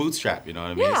it's bootstrap, you know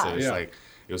what I mean? Yeah. So it's like,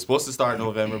 it was supposed to start in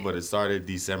November, but it started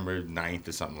December 9th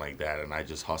or something like that, and I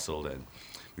just hustled, and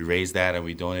we raised that, and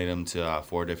we donated them to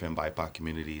 4 different BIPOC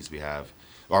communities. We have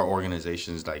our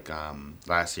organizations, like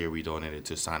last year we donated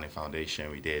to Sonic Foundation.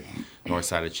 We did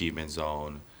Northside Achievement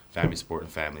Zone, Family Sport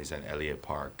and Families, and Elliott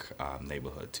Park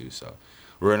neighborhood too. So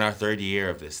we're in our 3rd year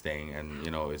of this thing, and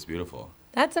it's beautiful.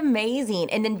 That's amazing.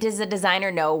 And then does the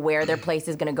designer know where their place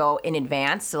is going to go in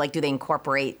advance? So, like, do they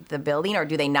incorporate the building, or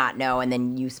do they not know and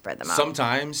then you spread them out?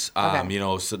 Sometimes,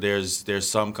 so there's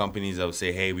some companies that will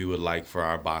say, hey, we would like for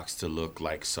our box to look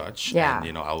like such. Yeah.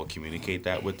 And, I will communicate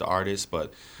that with the artist,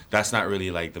 but that's not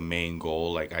really, like, the main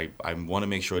goal. Like, I want to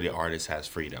make sure the artist has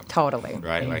freedom. Totally.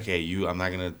 Right? Like, hey, I'm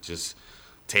not going to just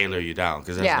tailor you down,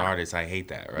 because as an artist I hate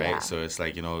that, right? Yeah. So it's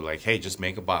like, hey, just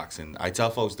make a box, and I tell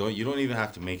folks, you don't even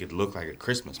have to make it look like a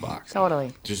Christmas box.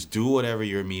 Totally. Just do whatever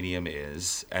your medium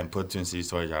is and put Twin Cities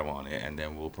Toy Drive on it, and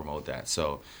then we'll promote that.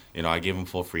 So I give them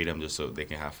full freedom just so they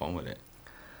can have fun with it.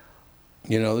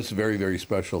 This is very, very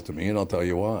special to me, and I'll tell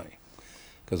you why.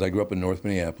 Because I grew up in North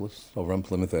Minneapolis, over on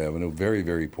Plymouth Avenue, very,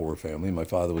 very poor family. My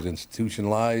father was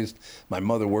institutionalized. My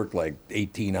mother worked like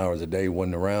 18 hours a day,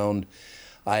 wasn't around.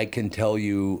 I can tell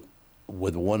you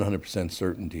with 100%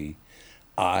 certainty,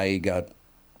 I got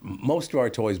most of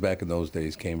our toys back in those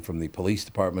days came from the police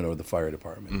department or the fire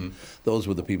department. Mm-hmm. Those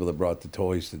were the people that brought the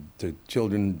toys to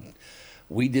children.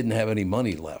 We didn't have any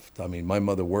money left. I mean, my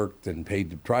mother worked and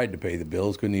tried to pay the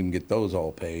bills, couldn't even get those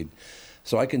all paid.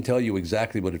 So I can tell you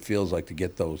exactly what it feels like to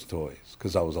get those toys,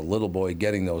 because I was a little boy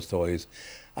getting those toys.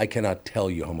 I cannot tell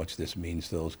you how much this means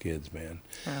to those kids, man.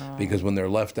 Oh. Because when they're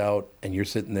left out and you're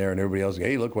sitting there and everybody else goes,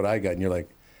 hey, look what I got. And you're like,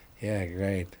 yeah,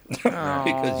 great.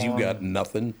 Because you got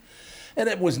nothing. And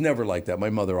it was never like that. My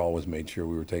mother always made sure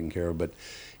we were taken care of. But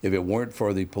if it weren't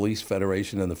for the Police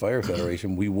Federation and the Fire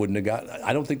Federation, we wouldn't have got.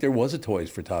 I don't think there was a Toys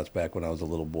for Tots back when I was a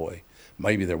little boy.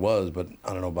 Maybe there was, but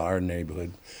I don't know about our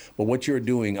neighborhood. But what you're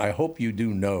doing, I hope you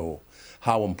do know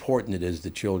how important it is to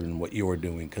children, what you're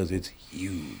doing, because it's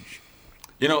huge.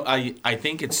 I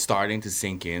think it's starting to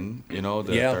sink in, the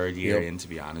third year in, to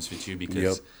be honest with you,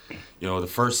 because, the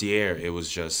first year, it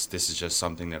was this is just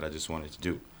something that I just wanted to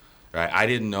do, right? I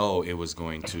didn't know it was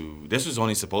this was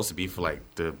only supposed to be for, like,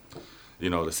 the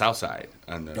South Side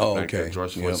and the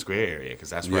George Floyd Square area, because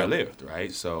that's where I lived,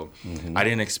 right? So I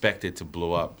didn't expect it to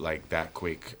blow up, like, that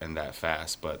quick and that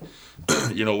fast. But,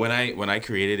 when I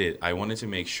created it, I wanted to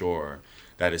make sure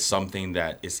that it's something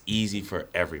that is easy for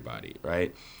everybody,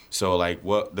 right? So, like,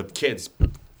 what the kids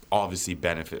obviously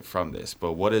benefit from this,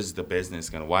 but what is the business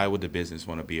why would the business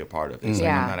want to be a part of this?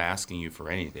 Yeah. Like, I'm not asking you for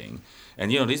anything. And,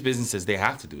 these businesses, they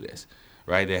have to do this,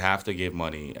 right? They have to give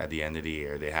money at the end of the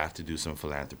year. They have to do some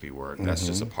philanthropy work. That's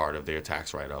just a part of their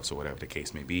tax write-offs or whatever the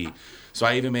case may be. So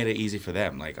I even made it easy for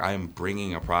them. Like, I am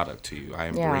bringing a product to you. I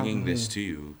am bringing this to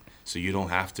you, so you don't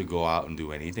have to go out and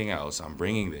do anything else. I'm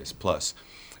bringing this. Plus,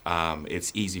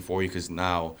 it's easy for you because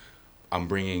now I'm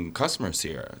bringing customers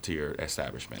here to your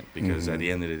establishment, because at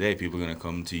the end of the day, people are going to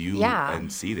come to you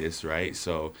and see this, right?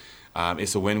 So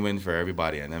it's a win-win for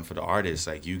everybody. And then for the artists,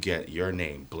 like, you get your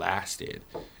name blasted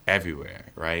everywhere,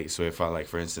 right? So if I, like,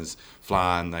 for instance,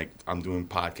 Flan, like, I'm doing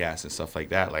podcasts and stuff like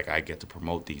that, like, I get to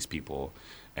promote these people,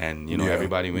 and,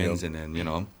 everybody wins, and then,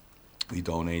 we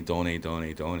donate.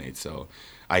 So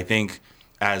I think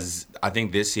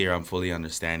this year I'm fully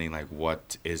understanding, like,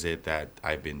 what is it that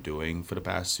I've been doing for the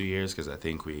past 2 years, because I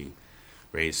think we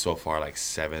raised so far like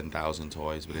 7,000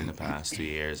 toys within the past 2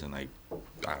 years, and, like,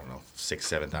 I don't know,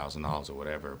 $6,000-$7,000 or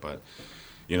whatever. But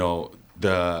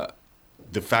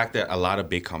the fact that a lot of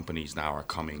big companies now are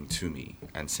coming to me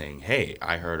and saying, hey,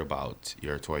 I heard about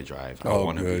your toy drive, I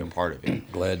want to be a part of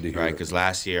it. Glad to hear right? Because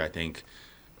last year I think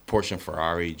Porsche and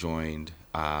Ferrari joined.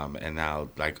 And now,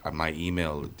 like, my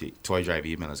email, the Toy Drive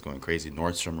email is going crazy.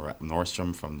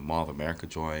 Nordstrom from the Mall of America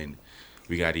joined.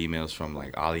 We got emails from,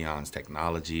 like, Allianz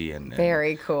Technology, and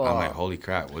very cool. I'm like, holy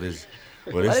crap, what is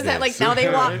that? Like, now they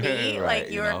want me, right,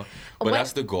 like, you're. But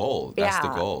that's the goal. That's the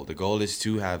goal. The goal is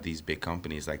to have these big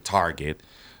companies like Target,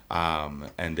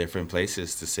 and different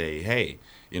places to say, hey,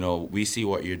 we see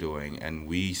what you're doing, and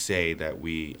we say that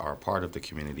we are part of the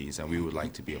communities, and we would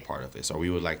like to be a part of this, or we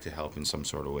would like to help in some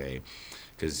sort of way.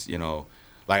 because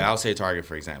like I'll say Target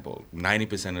for example,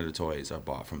 90% of the toys are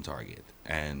bought from Target,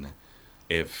 and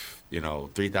if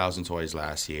 3,000 toys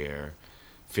last year,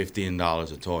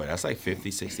 $15 a toy, that's like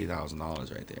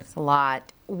 $50,000-$60,000 right there. It's a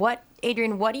lot.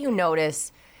 Adrian, what do you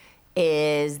notice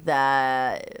is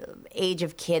the age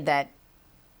of kid that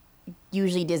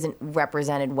usually isn't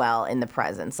represented well in the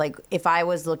presents? Like, if I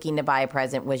was looking to buy a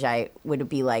present, would it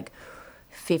be like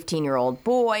 15-year-old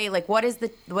boy? Like, what is the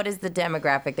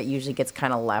demographic that usually gets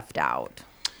kind of left out?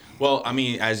 Well, I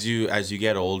mean, as you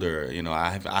get older,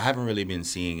 I haven't really been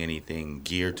seeing anything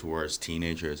geared towards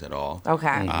teenagers at all. Okay.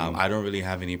 I don't really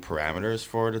have any parameters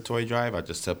for the toy drive. I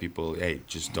just tell people, hey,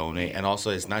 just donate. And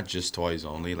also, it's not just toys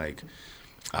only. Like,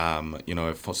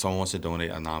 if someone wants to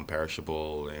donate a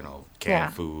non-perishable,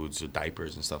 canned foods or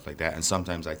diapers and stuff like that, and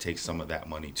sometimes I take some of that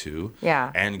money too,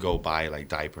 and go buy like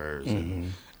diapers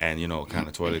and kind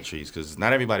of toiletries, because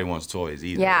not everybody wants toys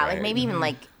either. Yeah, right? like maybe even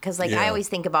because I always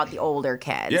think about the older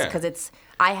kids, because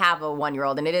I have a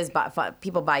 1-year-old, and it is fun.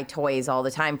 People buy toys all the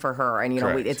time for her, and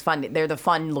it's fun. They're the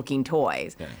fun-looking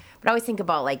toys. Yeah. But I always think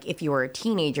about, like, if you were a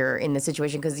teenager in the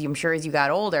situation, because I'm sure as you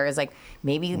got older, it's like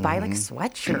maybe you buy, like,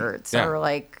 sweatshirts or,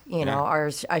 like,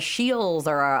 or a Shields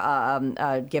or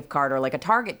a gift card or, like, a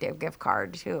Target gift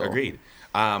card, too. Agreed.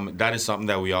 That is something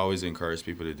that we always encourage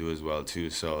people to do as well,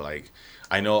 too. So, like,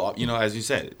 I know, as you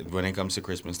said, when it comes to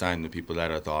Christmas time, the people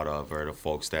that are thought of are the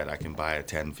folks that I can buy a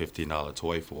 $10, $15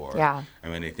 toy for. Yeah.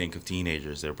 And when they think of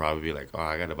teenagers, they'll probably be like, oh,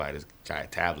 I got to buy this guy a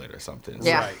tablet or something.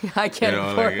 Yeah, so, I can't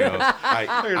afford it.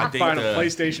 I think find a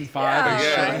PlayStation 5 and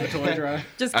shove the toy drive.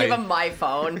 Just give them my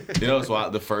phone. So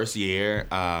the first year,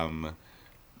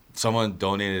 someone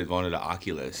donated one of the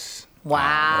Oculus.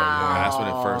 Wow. That's when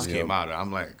it first came out. And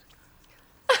I'm like,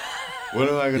 what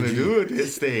am I going to do with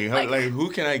this thing? Like,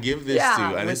 who can I give this to?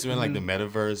 And this is when, like, the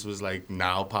metaverse was, like,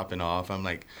 now popping off. I'm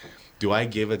like, do I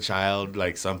give a child,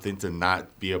 like, something to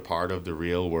not be a part of the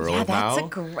real world now?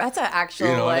 That's an actual,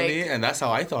 you know what I mean? And that's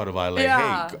how I thought about it. Like,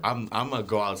 hey, I'm going to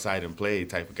go outside and play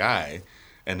type of guy.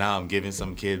 And now I'm giving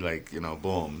some kid, like,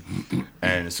 boom.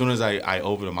 And as soon as I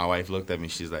opened it, my wife looked at me.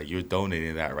 She's like, you're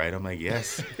donating that, right? I'm like,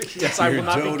 yes. Yes, I will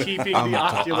not be keeping the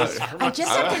Oculus. I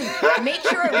just have to make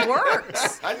sure it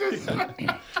works. I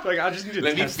just need to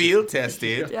let me field test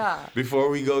it before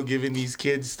we go giving these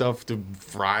kids stuff to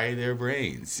fry their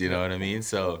brains. You know what I mean?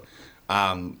 So,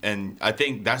 and I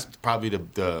think that's probably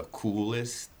the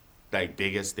coolest, like,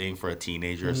 biggest thing for a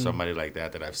teenager or somebody like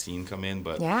that I've seen come in.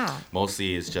 But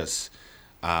mostly it's just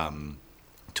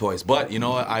toys. But you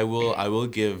know what, I will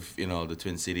give the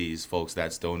Twin Cities folks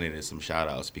that's donated some shout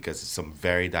outs, because it's some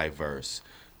very diverse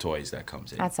toys that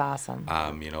comes in. That's awesome.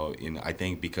 I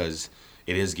think because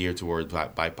it is geared towards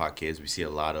BIPOC kids, we see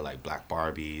a lot of like black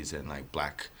Barbies and like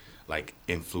black like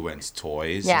influenced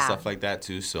toys and stuff like that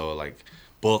too. So like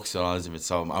books and all this different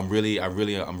stuff. I'm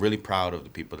really proud of the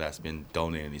people that's been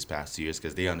donating these past 2 years,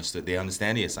 because they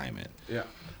understand the assignment. Yeah.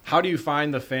 How do you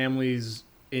find the families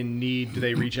in need? Do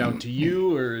they reach out to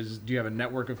you, or do you have a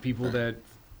network of people that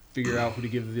figure out who to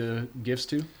give the gifts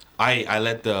to? I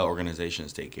let the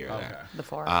organizations take care of that.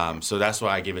 Before. So that's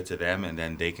why I give it to them, and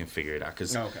then they can figure it out.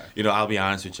 Because, I'll be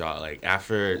honest with y'all, like,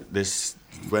 after this,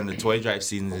 when the toy drive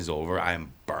season is over,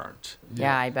 I'm burnt.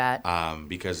 Yeah, I bet.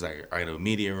 Because, like, I know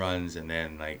media runs, and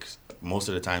then, like, most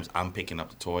of the times I'm picking up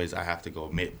the toys. I have to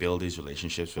go build these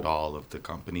relationships with all of the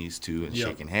companies, too, and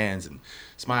shaking hands and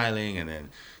smiling, and then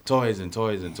toys and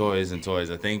toys and toys and toys.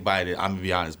 I think I'm going to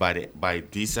be honest, by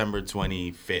December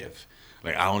 25th,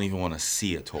 like, I don't even want to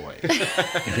see a toy.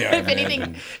 If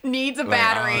anything needs a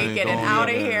battery, get it out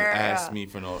of here. Ask me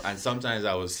for no. And sometimes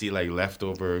I will see like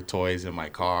leftover toys in my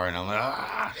car, and I'm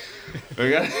like,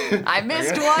 I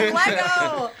missed one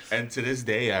Lego. And to this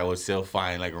day, I will still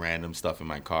find like random stuff in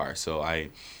my car. So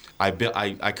I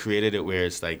created it where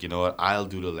it's like, you know what, I'll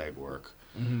do the legwork.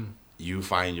 Mm-hmm. You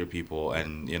find your people,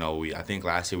 and I think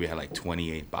last year we had like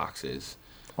 28 boxes.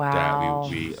 Wow.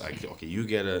 That we like, okay, you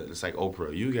get it's like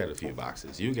Oprah, you get a few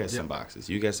boxes, you get some boxes,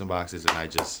 you get some boxes, and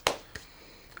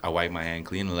I wipe my hand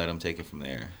clean and let them take it from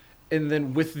there. And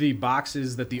then with the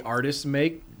boxes that the artists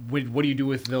make, what do you do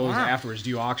with those afterwards? Do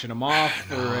you auction them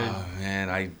off? Man,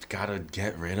 I gotta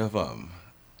get rid of them.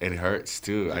 It hurts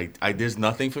too. There's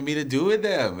nothing for me to do with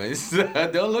them.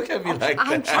 Don't look at me like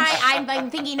that. I'm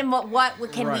thinking about what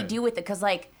can we do with it, because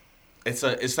like, It's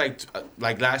like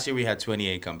last year we had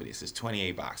 28 companies. It's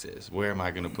 28 boxes. Where am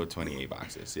I going to put 28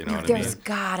 boxes? You know what I mean? There's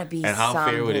gotta be and how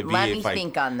something. fair would it be Let if me I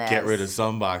think on this. get rid of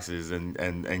some boxes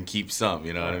and keep some?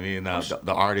 You know what I mean? Now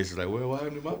the artist is like, well, what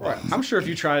happened to my boxes? I'm sure if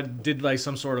you did like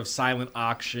some sort of silent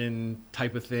auction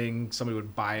type of thing, somebody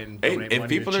would buy it and donate if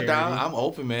money people to are charity. down, I'm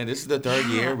open, man. This is the third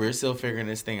year. We're still figuring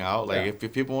this thing out. Like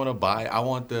if people want to buy, I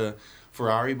want the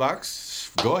Ferrari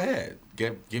box. Go ahead.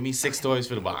 Give me 6 toys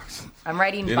for the box. I'm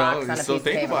writing box on a piece of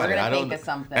paper. We're going to think of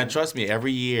something. And trust me,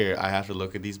 every year I have to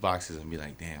look at these boxes and be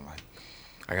like, damn,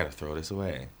 I got to throw this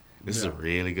away. This is a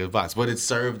really good box. But it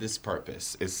served its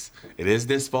purpose. It is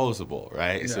disposable,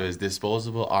 right? Yeah. So it's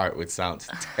disposable art, which sounds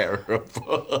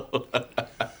terrible.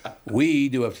 We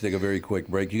do have to take a very quick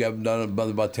break. You have done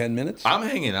about 10 minutes? I'm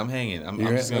hanging. I'm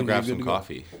just going to grab some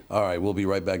coffee. All right, we'll be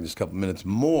right back in just a couple minutes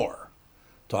more.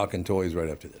 Talking toys right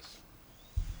after this.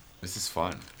 This is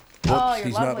fun. Whoops,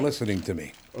 he's not listening to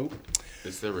me. Oh,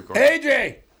 it's still recording.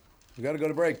 AJ! We got to go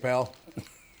to break, pal.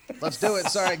 Let's do it.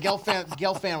 Sorry,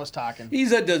 Gelfan was talking.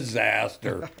 He's a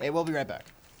disaster. Hey, we'll be right back.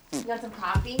 You got some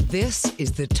coffee? This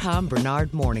is the Tom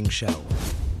Barnard Morning Show.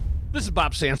 This is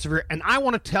Bob Sansevier, and I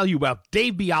want to tell you about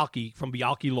Dave Bialke from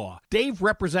Bialke Law. Dave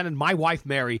represented my wife,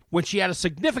 Mary, when she had a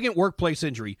significant workplace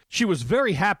injury. She was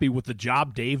very happy with the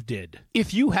job Dave did.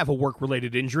 If you have a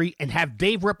work-related injury and have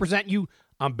Dave represent you,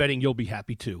 I'm betting you'll be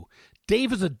happy too.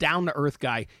 Dave is a down-to-earth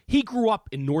guy. He grew up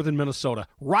in northern Minnesota,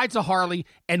 rides a Harley,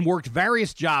 and worked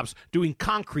various jobs doing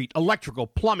concrete, electrical,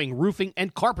 plumbing, roofing,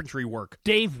 and carpentry work.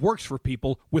 Dave works for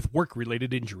people with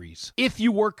work-related injuries. If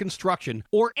you work construction,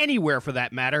 or anywhere for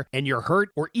that matter, and you're hurt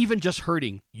or even just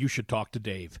hurting, you should talk to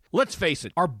Dave. Let's face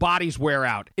it, our bodies wear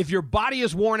out. If your body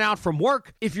is worn out from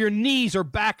work, if your knees or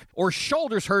back or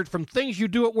shoulders hurt from things you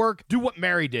do at work, do what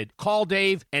Mary did. Call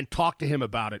Dave and talk to him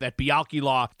about it at Bialke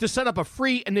Law to set up a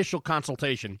free initial consultation.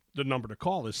 The number to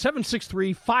call is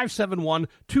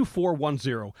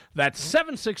 763-571-2410. That's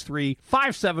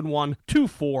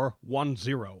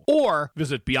 763-571-2410. Or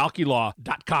visit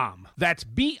BialkeLaw.com. That's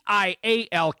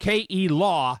BIALKE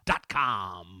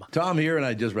Law.com. Tom here, and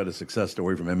I just read a success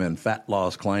story from MN Fat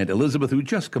Loss client Elizabeth, who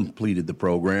just completed the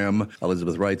program.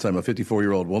 Elizabeth writes, I'm a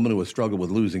 54-year-old woman who has struggled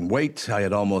with losing weight. I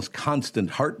had almost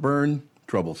constant heartburn,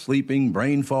 trouble sleeping,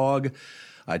 brain fog.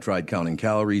 I tried counting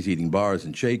calories, eating bars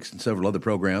and shakes, and several other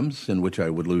programs in which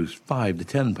I would lose 5 to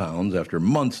 10 pounds after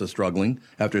months of struggling.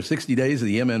 After 60 days of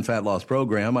the MN Fat Loss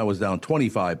program, I was down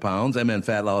 25 pounds. MN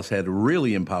Fat Loss had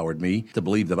really empowered me to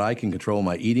believe that I can control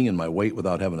my eating and my weight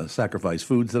without having to sacrifice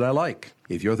foods that I like.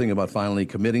 If you're thinking about finally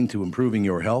committing to improving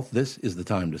your health, this is the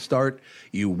time to start.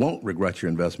 You won't regret your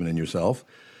investment in yourself.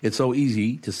 It's so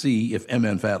easy to see if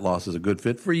MN Fat Loss is a good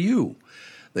fit for you.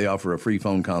 They offer a free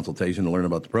phone consultation to learn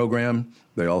about the program.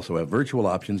 They also have virtual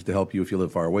options to help you if you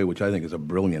live far away, which I think is a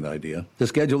brilliant idea. To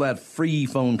schedule that free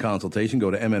phone consultation,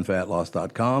 go to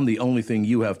mnfatloss.com. The only thing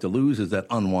you have to lose is that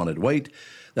unwanted weight.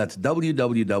 That's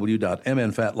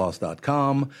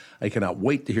www.mnfatloss.com. I cannot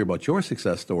wait to hear about your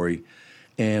success story,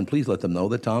 and please let them know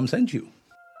that Tom sent you.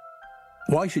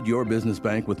 Why should your business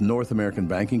bank with North American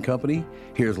Banking Company?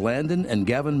 Here's Landon and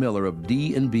Gavin Miller of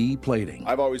D&B Plating.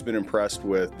 I've always been impressed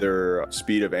with their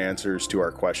speed of answers to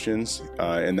our questions,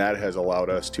 and that has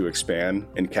allowed us to expand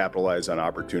and capitalize on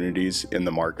opportunities in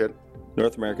the market.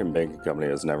 North American Banking Company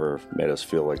has never made us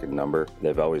feel like a number.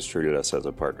 They've always treated us as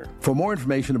a partner. For more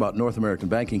information about North American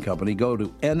Banking Company, go to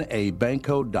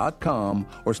nabankco.com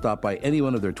or stop by any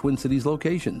one of their Twin Cities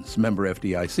locations. Member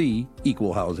FDIC,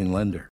 Equal Housing Lender.